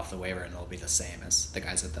whoever off the waiver, and it'll be the same as the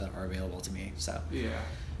guys that are available to me. So Yeah.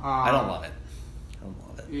 I don't love it.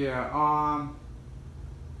 Yeah.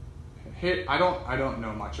 I don't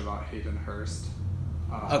know much about Hayden Hurst.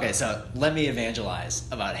 Okay, so let me evangelize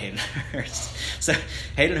about Hayden Hurst. So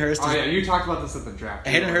Hayden Hurst. You talked about this at the draft.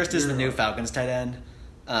 Hayden Hurst is the new Falcons tight end.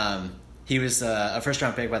 He was a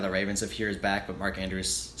first-round pick by the Ravens a few years back, but Mark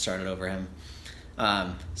Andrews started over him.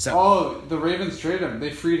 The Ravens traded him.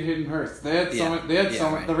 They freed Hayden Hurst. They had so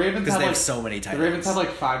many. The Ravens had have so many tight ends. The Ravens had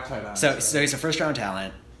like 5 tight ends. So he's a first-round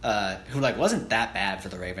talent who like wasn't that bad for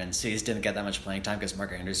the Ravens. So he just didn't get that much playing time because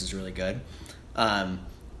Mark Andrews is really good.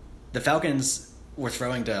 The Falcons were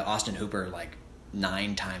throwing to Austin Hooper like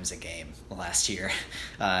 9 times a game last year,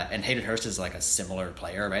 and Hayden Hurst is like a similar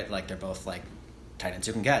player, right? Like they're both like tight ends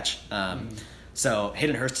who can catch. So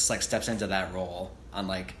Hayden Hurst just like steps into that role on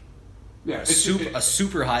like a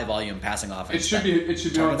super high volume passing offense. It should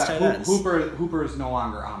be known that Hooper is no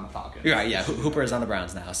longer on the Falcons. Right, yeah. Hooper is on the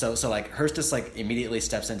Browns now. So like Hurst just like immediately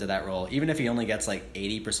steps into that role. Even if he only gets like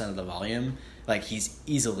 80% of the volume, like he's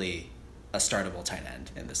easily a startable tight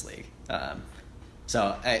end in this league.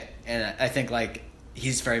 So I think like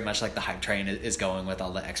he's very much like the hype train is going with.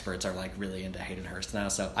 All the experts are like really into Hayden Hurst now.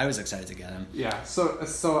 So I was excited to get him. Yeah. So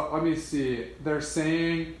let me see. They're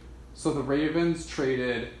saying the Ravens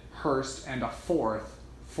traded Hurst and a 4th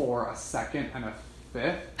for a 2nd and a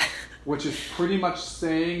 5th, which is pretty much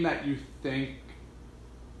saying that you think.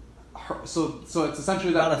 So it's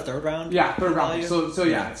essentially that about a 3rd round. Yeah, 3rd round. So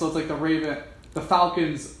it's like the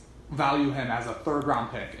Falcons value him as a 3rd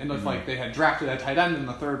round pick, and if like they had drafted a tight end in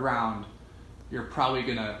the 3rd round, you're probably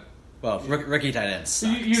gonna. Well, rookie tight ends.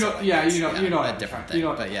 Suck, you know a different thing.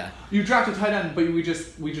 But yeah, you draft a tight end, but we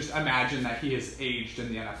just imagine that he has aged in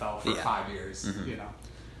the NFL for 5 years. You know.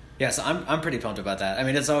 Yeah, so I'm pretty pumped about that. I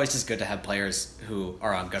mean, it's always just good to have players who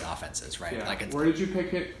are on good offenses, right? Yeah. Like, where did you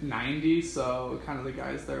pick it? 90. So kind of the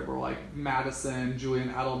guys there were like Madison,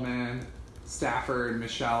 Julian Edelman, Stafford,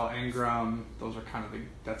 Michelle Ingram. Those are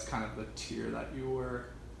that's kind of the tier that you were.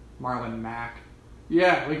 Marlon Mack.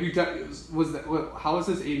 Yeah, like how was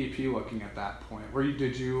his ADP looking at that point?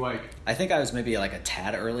 Did you like? I think I was maybe like a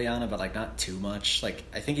tad early on it, but like not too much. Like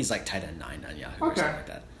I think he's like tight end 9 on Yahoo or something like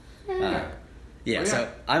that. Yeah. So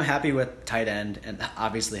I'm happy with tight end and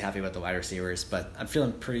obviously happy with the wide receivers, but I'm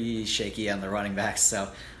feeling pretty shaky on the running backs. So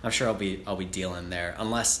I'm sure I'll be dealing there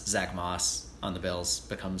unless Zach Moss on the Bills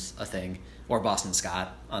becomes a thing or Boston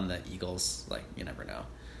Scott on the Eagles. Like you never know.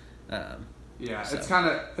 It's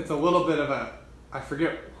a little bit of a. I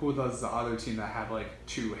forget who does the other team that had like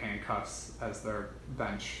 2 handcuffs as their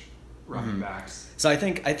bench running backs. So I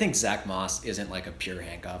think Zach Moss isn't like a pure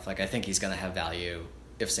handcuff. Like I think he's going to have value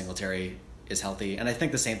if Singletary is healthy, and I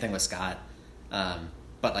think the same thing with Scott.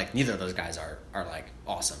 But like neither of those guys are like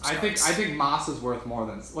awesome starts. I think Moss is worth more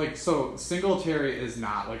than so Singletary is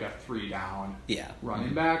not like a 3-down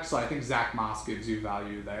running back. So I think Zach Moss gives you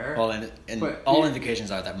value there. Well, and all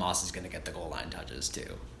indications are that Moss is going to get the goal line touches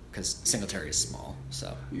too. Because Singletary is small,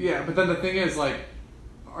 so yeah. But then the thing is, like,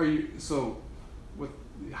 with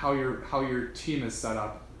how your team is set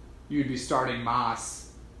up, you'd be starting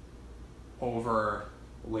Moss over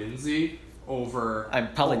Lindsey over.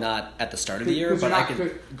 I'm probably not at the start of the year, but I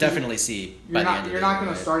could definitely see by the end of the year. You're not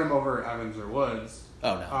going to start him over Evans or Woods.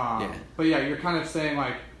 Oh no. But yeah, you're kind of saying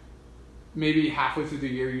like maybe halfway through the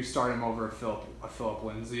year you start him over Philip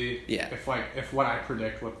Lindsey. Yeah. If what I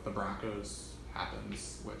predict with the Broncos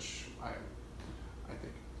happens, which I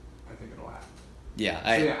think it'll happen. Yeah,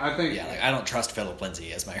 I think like I don't trust Philip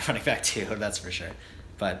Lindsay as my running back too. That's for sure.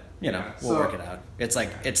 But we'll work it out. It's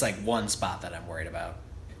like one spot that I'm worried about,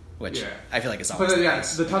 which I feel like it's always. But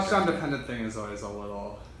the touchdown dependent thing is always a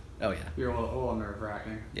little. Oh yeah. You're a little nerve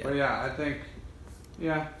wracking. Yeah. But I think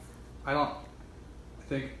you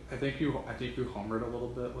homered a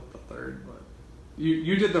little bit with the 3rd, but.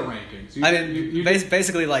 You did the rankings.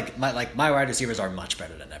 Basically, like my wide receivers are much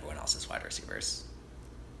better than everyone else's wide receivers,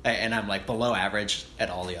 and I'm like below average at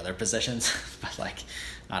all the other positions. But like,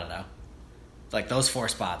 I don't know, like those 4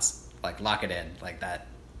 spots, like lock it in like that.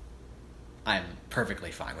 I'm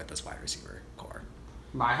perfectly fine with this wide receiver core.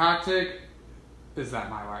 My hot take is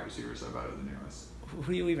that my wide receivers are better than yours.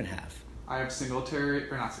 Who do you even have? I have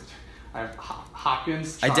Singletary or not Singletary. I have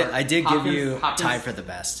Hopkins. Chark. I did give you tie for the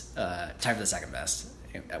best, tie for the 2nd best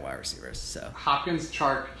at wide receivers. So Hopkins,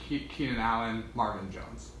 Chark, Keenan Allen, Marvin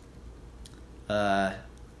Jones. Let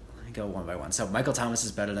me go one by one. So Michael Thomas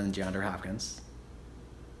is better than DeAndre Hopkins.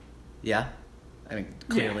 Yeah, I mean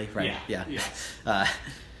clearly, right? Yeah.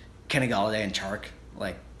 Kenny Golladay and Chark,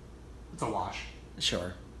 Like, It's a wash.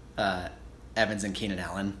 sure. Evans and Keenan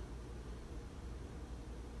Allen.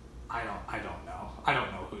 I don't know. I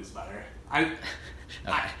don't know who's better. I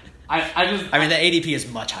Okay. just. I mean, the ADP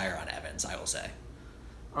is much higher on Evans, I will say.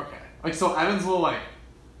 Okay. Like, so Evans will, like,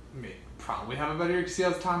 probably have a better year because he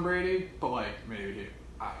has Tom Brady, but, like, maybe he.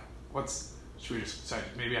 Should we just say,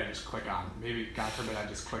 maybe I just click on, maybe, God forbid, I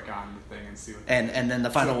just click on the thing and see what. And then the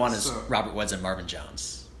final one is Robert Woods and Marvin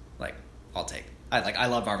Jones. Like, I'll take. I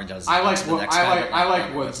love Marvin Jones. I like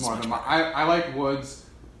Woods more than I like Woods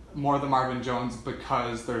more than Marvin Jones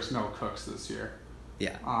because there's no Cooks this year.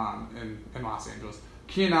 Yeah. In Los Angeles.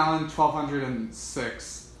 Keenan Allen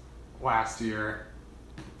 1,206 last year.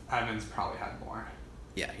 Evans probably had more.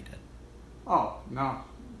 Yeah, he did. Oh no,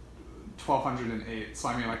 1,208. So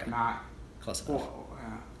I mean, like, not close enough.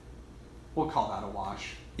 We'll call that a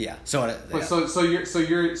wash. Yeah. So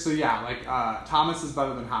yeah, like Thomas is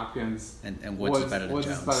better than Hopkins, and Woods is better than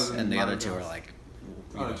Jones, and the other two Jones. are like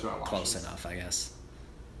close washes. enough, I guess.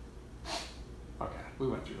 Okay, we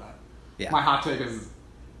went through that. Yeah. My hot take is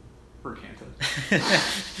recanted.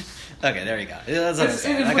 Okay, there you go. That's what I'm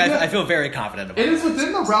saying. Like, I feel very confident about it. It is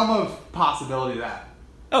within the realm of possibility that.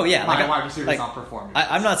 Oh yeah, my wide receivers not performing.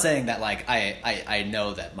 I'm not saying that like I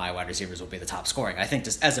know that my wide receivers will be the top scoring. I think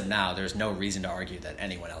just as of now, there's no reason to argue that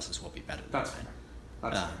anyone else's will be better. That's fair.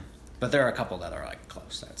 That's fair. But there are a couple that are like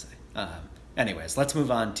close, I'd say. Anyways, let's move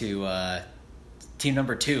on to team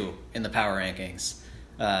number 2 in the power rankings,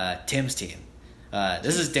 Tim's team.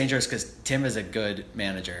 This is dangerous because Tim is a good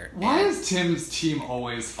manager. Why is Tim's team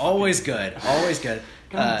always good? Always good.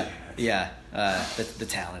 God damn it. Yeah, the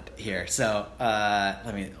talent here. So,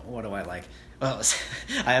 what do I like? Well,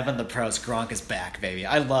 I have on the pros, Gronk is back, baby.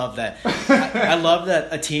 I love that. I love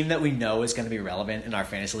that a team that we know is going to be relevant in our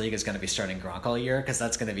fantasy league is going to be starting Gronk all year because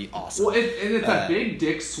that's going to be awesome. Well, it's a big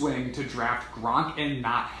dick swing to draft Gronk and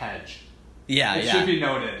not hedge. Yeah, it should be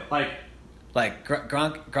noted. Like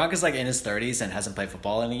Gronk is like in his 30s and hasn't played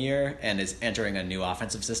football in a year and is entering a new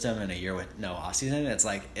offensive system in a year with no offseason. It's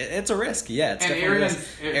like it's a risk. Yeah, it's definitely a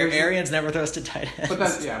risk. Arians never throws to tight ends. But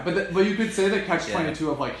that's but you could say the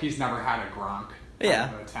catch-22 of like he's never had a Gronk.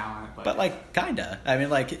 Yeah, of a talent, but like kinda. I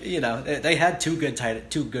mean, like they had two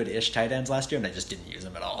good-ish tight ends last year, and they just didn't use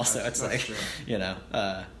them at all. So it's like true. Who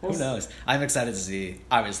knows? I'm excited to see.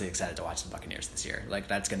 Obviously, excited to watch the Buccaneers this year. Like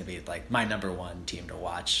that's going to be like my number one team to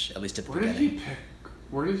watch, at least at the beginning.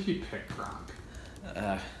 Where did he pick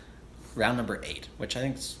Gronk? Round number 8, which I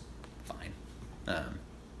think is fine. Yeah,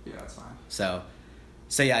 that's fine.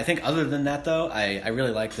 So yeah, I think other than that though, I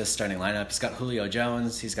really like this starting lineup. He's got Julio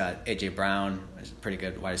Jones, he's got AJ Brown, pretty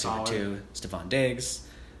good wide receiver too. Stephon Diggs,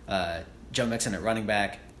 Joe Mixon at running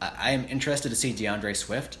back. I am interested to see DeAndre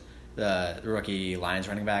Swift, the rookie Lions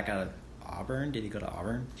running back out of Auburn. Did he go to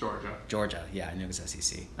Auburn? Georgia. Yeah, I knew it was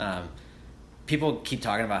SEC. People keep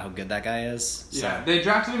talking about how good that guy is. So. Yeah, they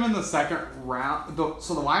drafted him in the second round.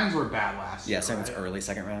 So the Lions were bad last year. Yeah, so it's early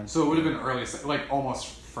second round. So it would have been early, like almost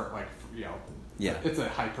for Yeah, it's a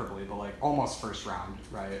hyperbole, but like almost first round,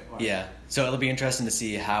 right? Like, yeah, so it'll be interesting to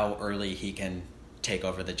see how early he can take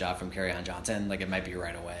over the job from Kerryon Johnson. Like it might be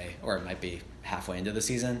right away, or it might be halfway into the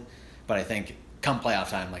season. But I think come playoff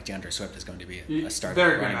time, like DeAndre Swift is going to be a starting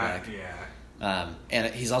running back. Yeah.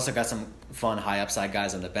 And he's also got some fun high upside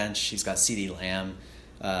guys on the bench. He's got CeeDee Lamb,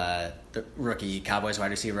 the rookie Cowboys wide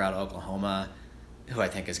receiver out of Oklahoma, who I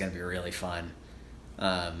think is going to be really fun.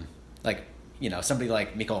 Somebody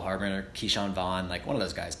like Mecole Hardman or Keyshawn Vaughn, like one of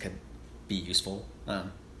those guys could be useful.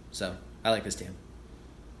 So I like this team.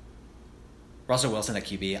 Russell Wilson at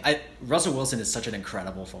QB. Russell Wilson is such an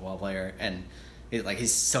incredible football player, and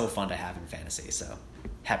he's so fun to have in fantasy. So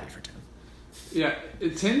happy for Tim. Yeah,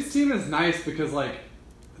 Tim's team is nice because like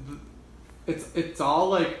it's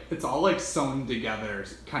all sewn together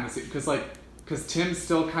kind of because Tim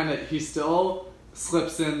still he still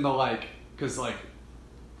slips in the because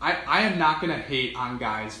I am not gonna hate on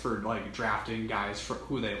guys for like drafting guys for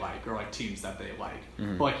who they like or like teams that they like.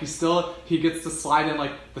 Mm-hmm. But like he gets to slide in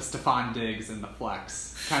like the Stephon Diggs and the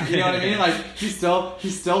flex. You know what I mean? Like he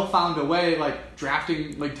still found a way like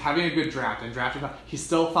drafting like having a good draft and drafting. He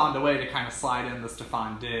still found a way to kind of slide in the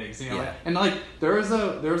Stephon Diggs. You know, and like there is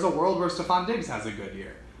a world where Stephon Diggs has a good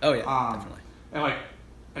year. Oh yeah, definitely.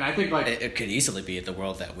 And I think like it could easily be the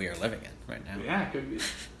world that we are living in right now. Yeah, it could be.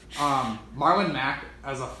 Marlon Mack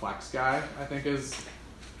as a flex guy, I think he's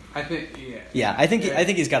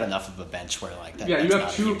got enough of a bench where like that, that's you have not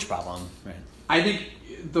a huge problem, right? I think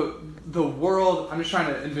the world. I'm just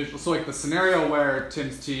trying to envision. So like the scenario where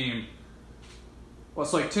Tim's team. Well,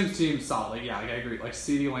 so like Tim's team solid. Like, yeah, like I agree. Like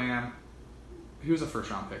CeeDee Lamb, He was a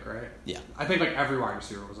first round pick, right? Yeah. I think like every wide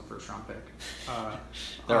receiver was a first round pick.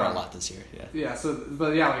 There are a lot this year. Yeah. Yeah. So,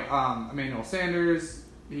 but yeah, like Emmanuel Sanders,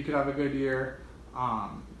 he could have a good year.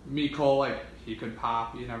 Mecole, like he could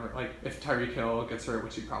pop. You never like if Tyreek Hill gets hurt,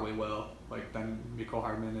 which he probably will. Like then Mecole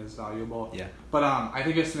Hardman is valuable. Yeah. But I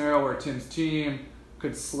think a scenario where Tim's team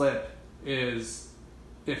could slip is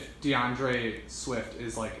if DeAndre Swift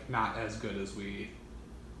is like not as good as we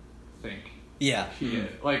think. Yeah. He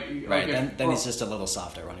is. Like then he's just a little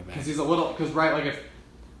soft at running back. Because he's a little like if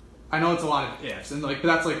I know it's a lot of ifs and like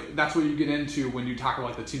but that's what you get into when you talk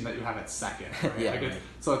about like the team that you have at second. Right? Yeah. Like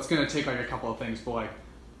so it's gonna take like a couple of things, but like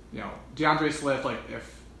DeAndre Swift, like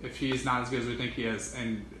if he's not as good as we think he is,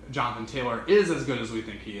 and Jonathan Taylor is as good as we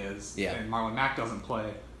think he is, and Marlon Mack doesn't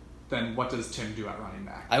play, then what does Tim do at running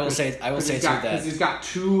back? I will say too that because he's got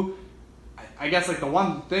two. I guess like the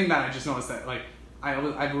one thing that I just noticed that like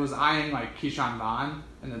I was eyeing like Keyshawn Vaughn,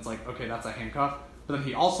 and it's like okay, that's a handcuff. But then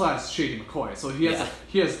he also has Shady McCoy, so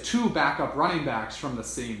he has two backup running backs from the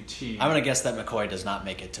same team. I'm gonna guess that McCoy does not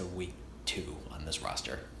make it to week 2 on this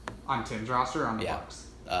roster. On Tim's roster, or on the Bucs?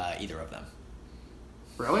 Either of them.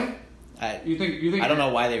 Really? You think? I don't know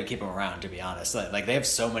why they would keep him around. To be honest, like they have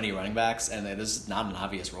so many running backs, and there's not an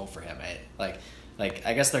obvious role for him. Like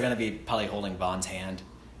I guess they're gonna be probably holding Vaughn's hand,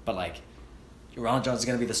 but like Ronald Jones is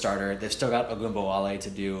gonna be the starter. They've still got Ogunbowale to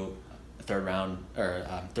do third down.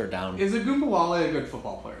 Is Ogunbowale a good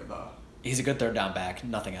football player though? He's a good third down back.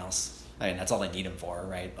 Nothing else. I mean, that's all they need him for,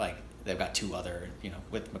 right? Like they've got 2 other,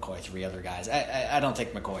 with McCoy, 3 other guys. I don't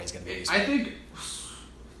think McCoy is gonna be useful. I think.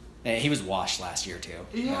 And he was washed last year too.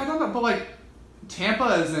 Yeah, I don't know, but like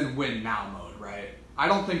Tampa is in win now mode, right? I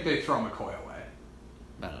don't think they throw McCoy away.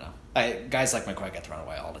 I don't know. Guys like McCoy get thrown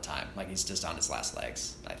away all the time. Like he's just on his last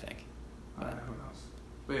legs, I think. Who knows?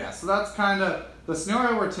 But yeah, so that's kind of the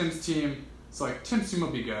scenario where Tim's team. So like Tim's team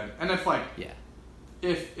will be good, and if like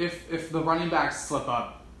if the running backs slip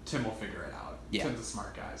up, Tim will figure it out. Yeah. Tim's a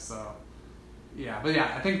smart guy, so yeah. But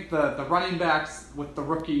yeah, I think the running backs with the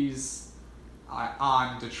rookies.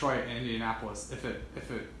 On Detroit and Indianapolis, if the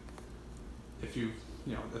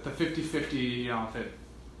 50-50, if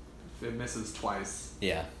it misses twice,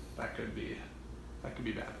 that could be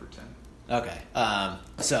bad for Tim. Okay,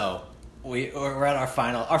 so we're at our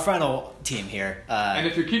final team here, and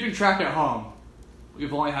if you're keeping track at home,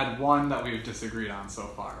 we've only had one that we've disagreed on so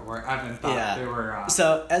far, where Evan thought they were.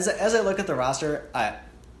 So as I look at the roster, I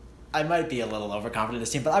might be a little overconfident in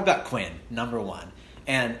this team, but I've got Quinn number 1.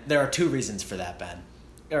 And there are 2 reasons for that, Ben.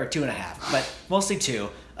 Or 2.5, but mostly 2.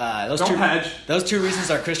 Don't hedge. Those 2 reasons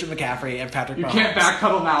are Christian McCaffrey and Patrick Mahomes. You can't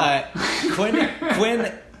backpedal now.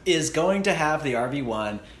 Quinn is going to have the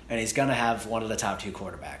RB1, and he's going to have one of the top 2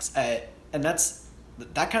 quarterbacks. And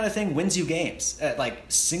that kind of thing wins you games, like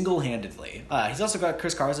single-handedly. He's also got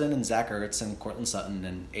Chris Carson and Zach Ertz and Cortland Sutton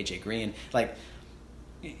and A.J. Green. Like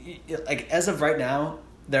as of right now,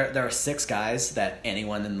 There are 6 guys that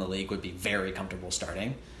anyone in the league would be very comfortable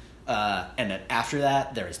starting. And then after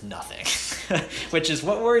that, there is nothing. Which is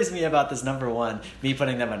what worries me about this number 1, me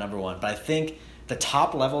putting them at number 1. But I think the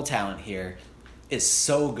top-level talent here is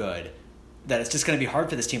so good that it's just going to be hard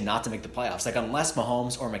for this team not to make the playoffs. Like, unless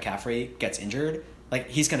Mahomes or McCaffrey gets injured, like,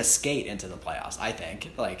 he's going to skate into the playoffs, I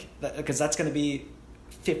think. Like, because that's going to be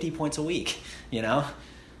 50 points a week,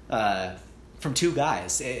 from 2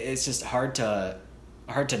 guys. It's just hard to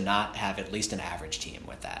not have at least an average team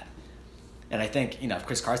with that. And I think, if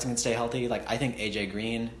Chris Carson can stay healthy, like I think A.J.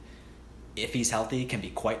 Green, if he's healthy, can be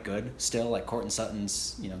quite good still. Like Cortland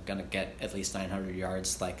Sutton's, going to get at least 900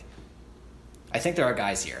 yards. Like, I think there are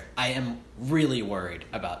guys here. I am really worried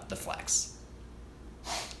about the flex.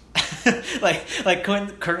 like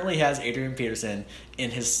Quinn currently has Adrian Peterson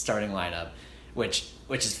in his starting lineup, which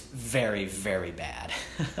is very, very bad.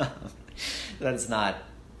 That is not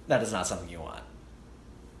something you want.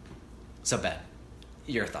 So Ben,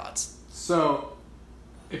 your thoughts? So,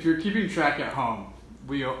 if you're keeping track at home,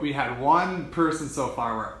 we had one person so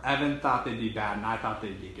far where Evan thought they'd be bad and I thought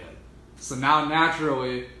they'd be good. So now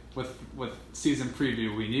naturally, with season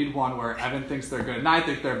preview, we need one where Evan thinks they're good and I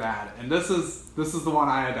think they're bad. And this is the one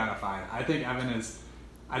I identified. I think Evan is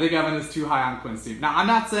too high on Quinn's team. Now I'm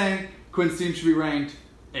not saying Quinn's team should be ranked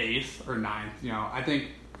 8th or 9th. I think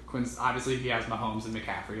Quinn's obviously he has Mahomes and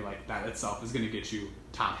McCaffrey. Like that itself is going to get you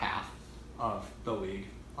top half of the league,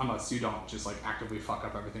 unless you don't just like actively fuck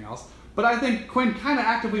up everything else. But I think Quinn kind of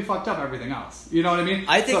actively fucked up everything else. You know what I mean?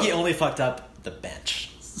 I think he only fucked up the bench.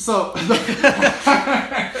 So, because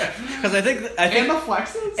I think and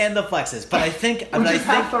the flexes, but I think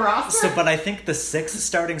half the roster. So, but I think the 6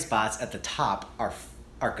 starting spots at the top are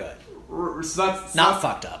good. So that's not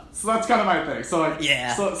fucked up. So that's kind of my thing. So like,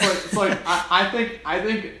 yeah. So like, I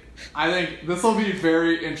think this will be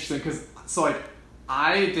very interesting because so like,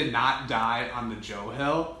 I did not die on the Joe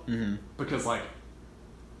hill because like,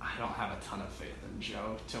 I don't have a ton of faith in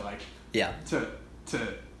Joe to like, to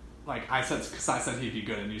like I said he'd be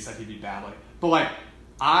good and you said he'd be bad. Like, but like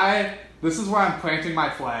this is where I'm planting my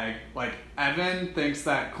flag. Like Evan thinks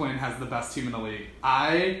that Quinn has the best team in the league.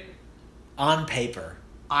 On paper.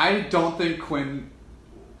 I don't think Quinn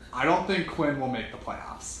will make the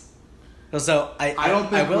playoffs. So I will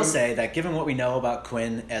Quinn, say that given what we know about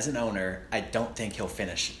Quinn as an owner, I don't think he'll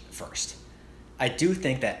finish first. I do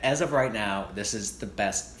think that as of right now, this is the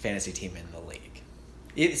best fantasy team in the league.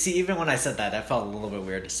 See, even when I said that felt a little bit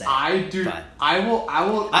weird to say. I do. But I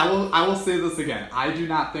will say this again. I do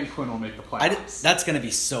not think Quinn will make the playoffs. That's going to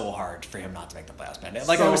be so hard for him not to make the playoffs, man.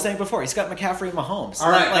 Like I was saying before, he's got McCaffrey and Mahomes.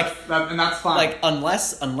 All right, and that's fine. Like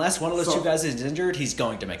unless one of those two guys is injured, he's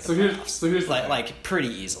going to make the playoffs. So here's like pretty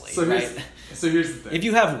easily. So here's the thing. If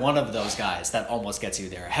you have one of those guys that almost gets you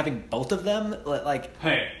there, having both of them, like,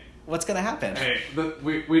 hey, what's going to happen? Hey,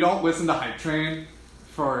 we don't listen to Hype Train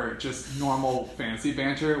for just normal fantasy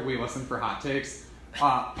banter. We listen for hot takes.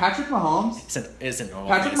 Patrick Mahomes isn't normal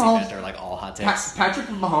fantasy banter like all hot takes. Patrick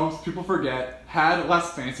Mahomes, people forget, had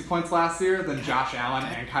less fantasy points last year than Josh Allen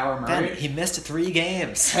and Kyler Murray. Ben, he missed 3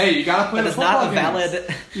 games. Hey, you gotta play the football games.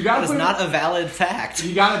 That is not a valid fact.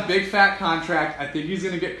 He got a big fat contract. I think he's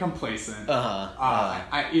gonna get complacent. He's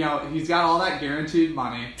got all that guaranteed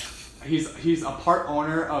money. He's a part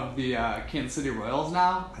owner of the Kansas City Royals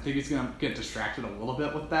now. I think he's gonna get distracted a little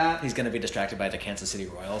bit with that. He's gonna be distracted by the Kansas City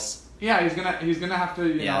Royals. Yeah, he's gonna have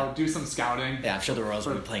to do some scouting. Yeah, I'm sure the Royals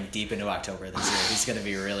will be playing deep into October this year. He's gonna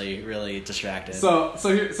be really, really distracted. So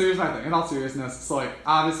here's my thing. In all seriousness, so like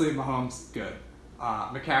obviously Mahomes good,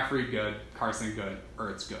 McCaffrey good, Carson good,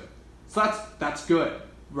 Ertz good. So that's good,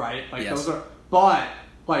 right? Like those are, but.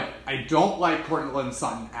 Like, I don't like Courtland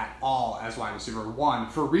Sutton at all as wide receiver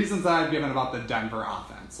 1 for reasons that I've given about the Denver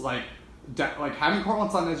offense. Like having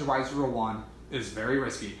Courtland Sutton as your wide receiver 1 is very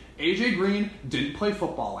risky. AJ Green didn't play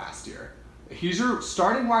football last year. He's your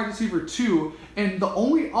starting wide receiver 2, and the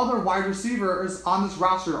only other wide receivers on this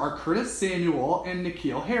roster are Curtis Samuel and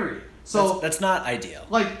N'Keal Harry. So that's not ideal.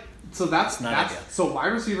 That's not ideal. So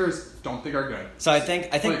wide receivers don't think are good. So I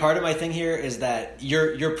think part of my thing here is that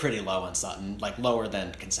you're pretty low on Sutton, like lower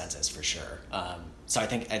than consensus for sure. So I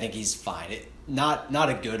think he's fine. Not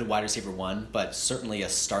a good wide receiver 1, but certainly a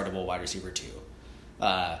startable wide receiver 2.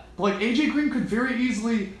 AJ Green could very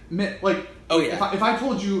easly if I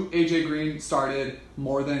told you AJ Green started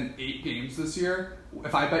more than 8 games this year,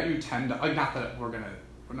 if I bet you $10, not that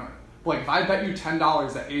if I bet you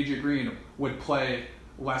 $10 that AJ Green would play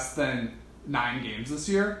less than 9 games this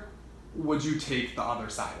year, would you take the other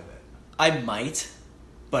side of it? I might,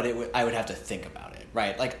 but I would have to think about it,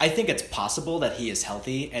 right? Like, I think it's possible that he is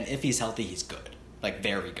healthy, and if he's healthy, he's good. Like,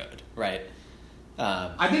 very good, right?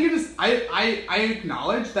 I think it is. I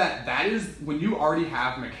acknowledge that is when you already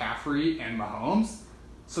have McCaffrey and Mahomes.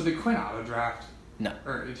 So did Quinn auto draft? No.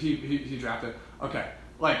 Or he drafted? Okay.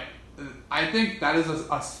 Like, I think that is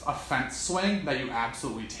a fence swing that you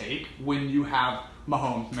absolutely take when you have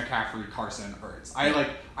Mahomes, McCaffrey, Carson, Ertz.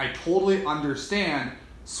 I totally understand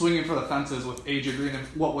swinging for the fences with AJ Green in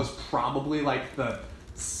what was probably like the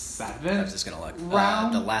 7th I was just gonna look.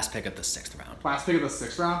 round. The last pick of the 6th round. Last pick of the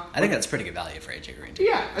 6th round. I think that's pretty good value for AJ Green.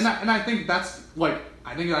 Yeah, and I think that's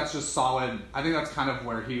just solid. I think that's kind of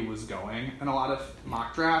where he was going in a lot of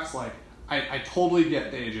mock drafts. Like I totally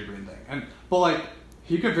get the AJ Green thing, but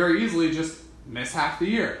he could very easily just miss half the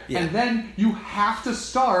year, and then you have to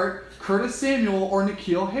start Curtis Samuel or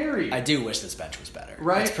N'Keal Harry. I do wish this bench was better.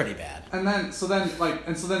 Right? It's pretty bad. And then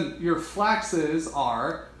your flexes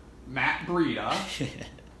are Matt Breida,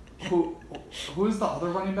 who is the other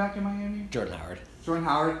running back in Miami? Jordan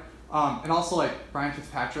Howard. And also Brian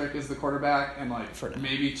Fitzpatrick is the quarterback, and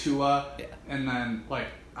maybe Tua. Yeah. And then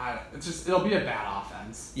it'll be a bad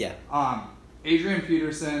offense. Yeah. Adrian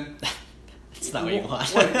Peterson. It's not what you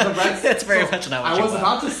want. It's very much not what you want. I was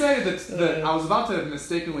about to say that I was about to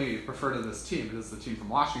mistakenly refer to this team. It is the team from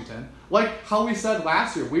Washington. Like how we said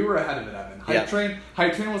last year, we were ahead of it, Evan. Hype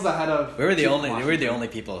Train was ahead of. We were the only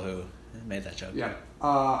people who made that joke. Yeah.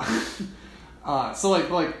 So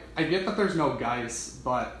I get that there's no Geis,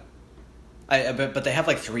 but but they have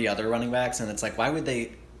 3 other running backs, and it's why would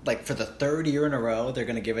they for the 3rd year in a row they're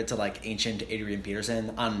going to give it to ancient Adrian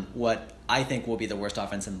Peterson on what I think will be the worst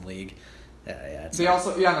offense in the league. Because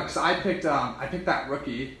I picked that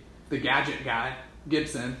rookie, the gadget guy,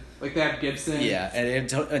 Gibson. They have Gibson. Yeah,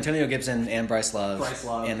 and Antonio Gibson and Bryce Love.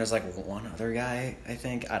 And there's one other guy, I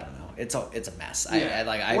think. I don't know. it's a mess. Yeah.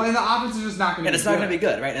 Well, and the offense is just not going to be good. And it's not going to be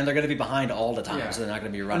good, right? And they're going to be behind all the time, Yeah. so they're not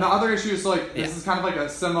going to be running. And the other issue is, like, this is kind of like a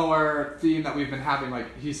similar theme that we've been having.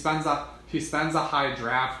 Like, he spends a high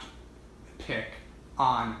draft pick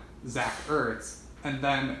on Zach Ertz, and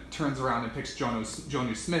then turns around and picks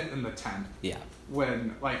Jonnu Smith in the 10th. Yeah.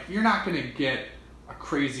 When, like, you're not going to get a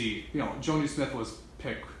crazy, Jonnu Smith was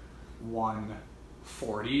pick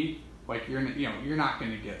 140. Like, you're not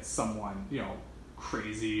going to get someone,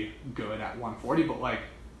 crazy good at 140, but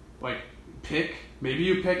maybe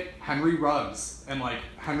you pick Henry Ruggs, and like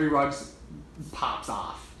Henry Ruggs pops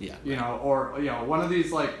off. Yeah. Or one of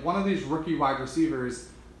these rookie wide receivers,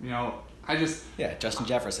 Justin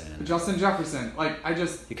Jefferson.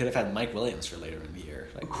 You could have had Mike Williams for later in the year.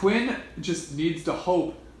 Quinn just needs to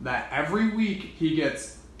hope that every week he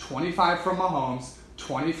gets 25 from Mahomes,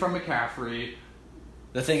 20 from McCaffrey.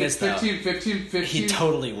 The thing is, 15. He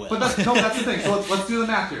totally will. But that's the thing. So let's do the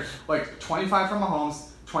math here. Like 25 from Mahomes,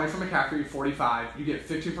 20 from McCaffrey, 45. You get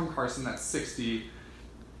 15 from Carson, that's 60.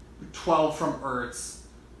 12 from Ertz,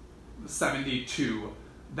 72.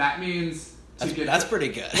 That means that's pretty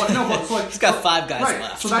good. He's got 5 guys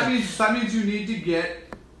left. So that means you need to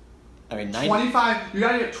get 25. You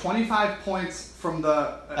got to get 25 points from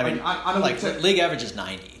the. League average is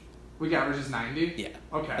 90. League average is 90. Yeah.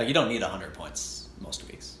 Okay. You don't need 100 points most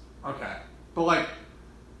weeks. Okay, but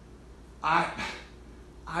I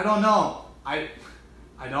don't know. I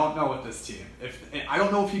don't know with this team. I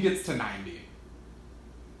don't know if he gets to 90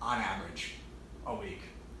 on average a week.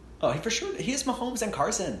 Oh, for sure. He has Mahomes and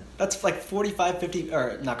Carson. That's like 45, 50,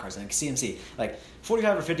 or not Carson, CMC. Like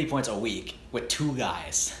 45 or 50 points a week with 2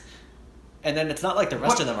 guys. And then it's not like the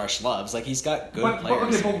rest of them are schlubs. Like, he's got good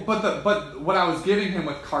players. But what I was giving him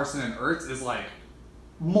with Carson and Ertz is like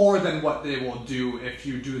more than what they will do if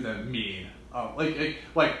you do the mean.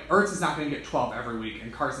 Like Ertz is not going to get 12 every week,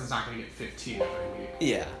 and Carson's not going to get 15 every week.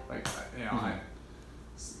 Yeah.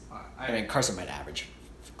 I mean, Carson might average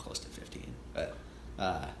close to 15, but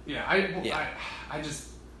I just.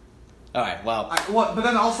 All right. Well. But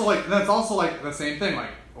then also that's also the same thing. Like,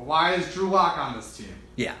 why is Drew Lock on this team?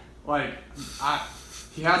 Yeah.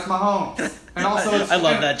 He has Mahomes, and also I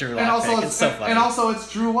love that Drew Lock pick. It's so funny. And also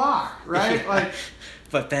it's Drew Lock, right? Yeah.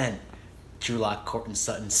 But Ben, Drew Lock, Courtland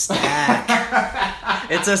Sutton stack.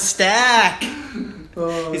 It's a stack.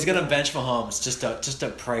 He's gonna bench Mahomes just to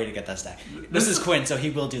pray to get that stack. This is Quinn, so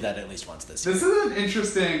he will do that at least once this year. This will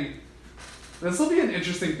be an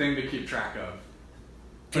interesting thing to keep track of.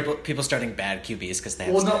 People starting bad QBs because they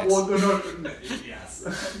have stacks. Yes.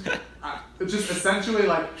 Just essentially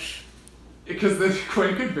because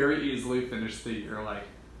Quinn could very easily finish the year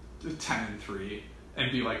 10-3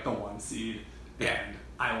 and be the 1 seed, and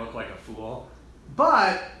I look like a fool.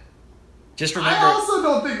 But just remember, I also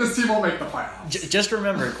don't think this team will make the playoffs. Just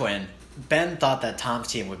remember, Quinn, Ben thought that Tom's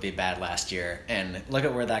team would be bad last year, and look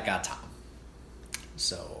at where that got Tom.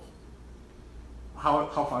 So how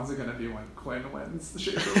fun is it going to be when Quinn wins the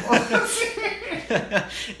Shaeffer Bowl?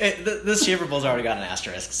 This Shaeffer Bowl's already got an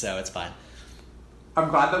asterisk, so it's fine. I'm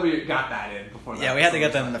glad that we got that in before that. Yeah, we had to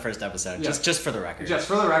get them in the first episode, just for the record. Just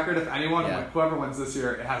for the record, if whoever wins this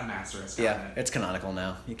year, it has an asterisk on it. It's canonical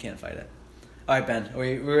now. You can't fight it. All right, Ben,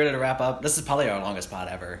 we're ready to wrap up. This is probably our longest pod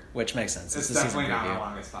ever, which makes sense. It's definitely not our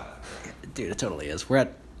longest pod ever. Dude, it totally is. We're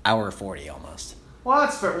at hour 40 almost. Well,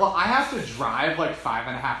 that's fair. Well, I have to drive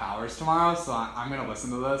 5.5 hours tomorrow, so I'm going to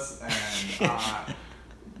listen to this, and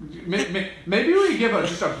maybe we give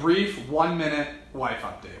just a brief 1-minute life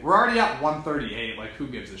update. We're already at 1:38. Who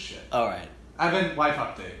gives a shit? All right. Evan, life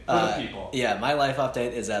update for the people. Yeah, my life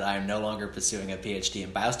update is that I'm no longer pursuing a PhD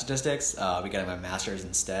in biostatistics. I'll be getting my master's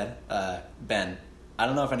instead. Ben, I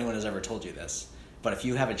don't know if anyone has ever told you this, but if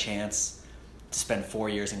you have a chance to spend 4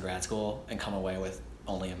 years in grad school and come away with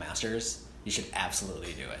only a master's, you should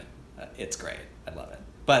absolutely do it. It's great. I love it.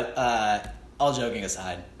 But all joking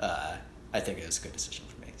aside, I think it was a good decision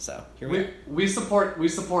for me. So here we are. We support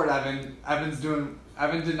Evan. Evan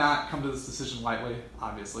did not come to this decision lightly,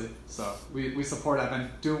 obviously. So we support Evan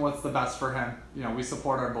doing what's the best for him. We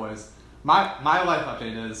support our boys. My life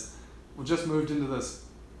update is we just moved into this.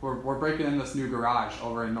 We're breaking in this new garage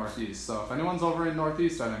over in Northeast. So if anyone's over in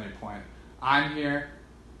Northeast at any point, I'm here.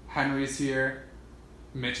 Henry's here.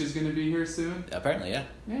 Mitch is going to be here soon. Apparently, yeah.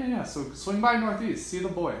 Yeah. So swing by Northeast, see the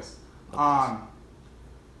boys. I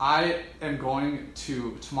am going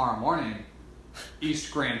to tomorrow morning.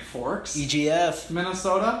 East Grand Forks, EGF,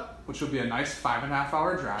 Minnesota, which will be a nice 5.5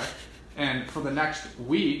 hour drive. And for the next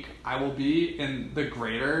week, I will be in the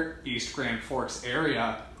greater East Grand Forks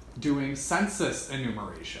area doing census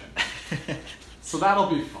enumeration. So that'll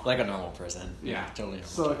be fun. Like a normal person. Yeah. Totally normal.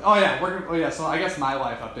 So, so I guess my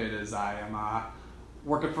life update is I am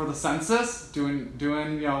working for the census,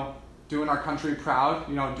 doing our country proud,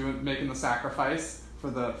 making the sacrifice for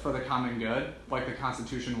the common good, like the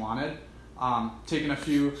Constitution wanted. Taking a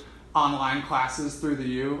few online classes through the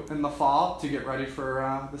U in the fall to get ready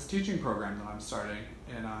for this teaching program that I'm starting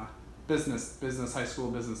in business high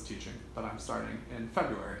school business teaching that I'm starting in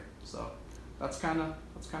February. So that's kind of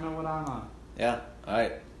what I'm on. Yeah. All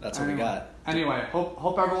right. That's what we got. Anyway,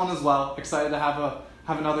 hope everyone is well. Excited to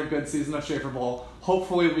have another good season of Shaeffer Bowl.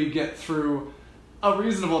 Hopefully we get through a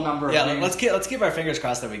reasonable number of games. Let's keep our fingers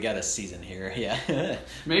crossed that we get a season here. Yeah.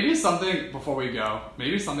 Maybe something before we go.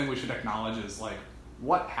 Maybe something we should acknowledge is like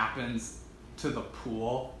what happens to the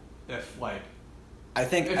pool if like. I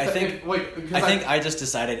just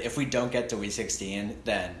decided if we don't get to week 16,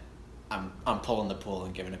 then I'm pulling the pool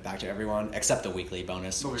and giving it back to everyone except the weekly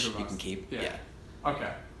bonus, which you can keep. Yeah.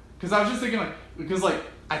 Okay. Because I was just thinking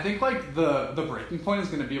I think the breaking point is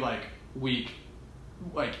going to be week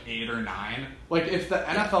 8 or 9. Like if the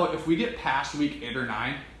NFL, if we get past week 8 or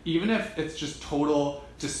 9, even if it's just total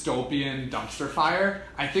dystopian dumpster fire,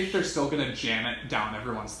 I think they're still going to jam it down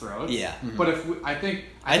everyone's throats. Yeah. Mm-hmm. But if I think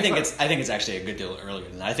it's actually a good deal earlier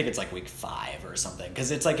than that. I think it's like week 5 or something,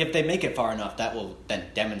 because it's like if they make it far enough, that will then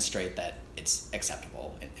demonstrate that it's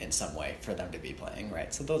acceptable in some way for them to be playing,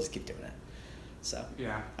 right? So they'll just keep doing it. So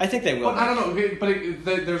yeah, I think they will. But I don't know.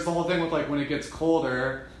 But there's the whole thing with when it gets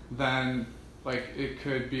colder, then it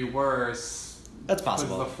could be worse. That's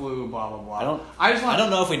possible. The flu, blah blah blah. I don't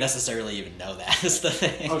know if we necessarily even know that. Is the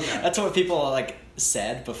thing. Okay. That's what people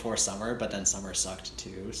said before summer, but then summer sucked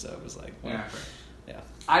too. So it was yeah.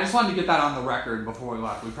 I just wanted to get that on the record before we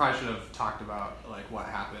left. We probably should have talked about what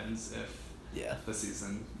happens if the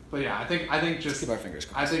season. But yeah, I think just keep our fingers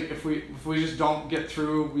crossed. I think if we just don't get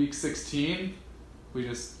through week 16, we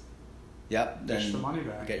just then the money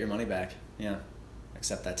back. Get your money back. Yeah,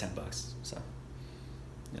 except that $10. So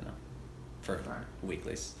for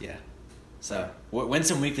weeklies. Yeah. So win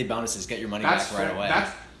some weekly bonuses. Get your money back right away.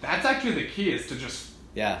 That's actually the key, is to just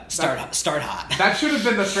start hot. That should have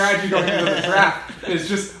been the strategy going into the draft. Is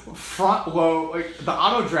just front low. The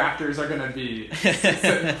auto drafters are going to be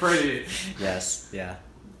sitting pretty. Yes. Yeah.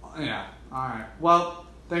 Yeah. All right. Well,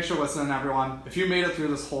 thanks for listening, everyone. If you made it through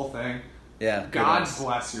this whole thing, God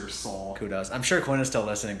bless your soul. Kudos. I'm sure Quinn is still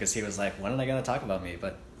listening because he was like, "When are they going to talk about me?"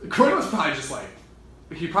 But Quinn was probably just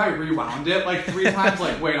he probably rewound it 3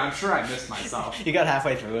 times. Wait, I'm sure I missed myself. He got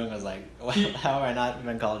halfway through and was like, "How have I not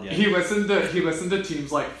been called yet?" He listened to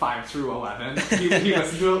teams 5 through 11. He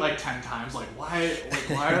listened to it 10 times. Why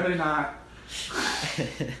are they not?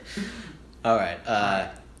 All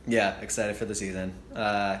right. Yeah, excited for the season.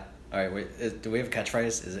 All right. Wait, do we have a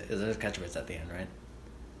catchphrase? Is there a catchphrase at the end? Right.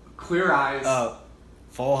 Clear eyes. Oh,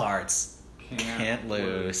 full hearts. Can't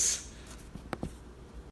lose.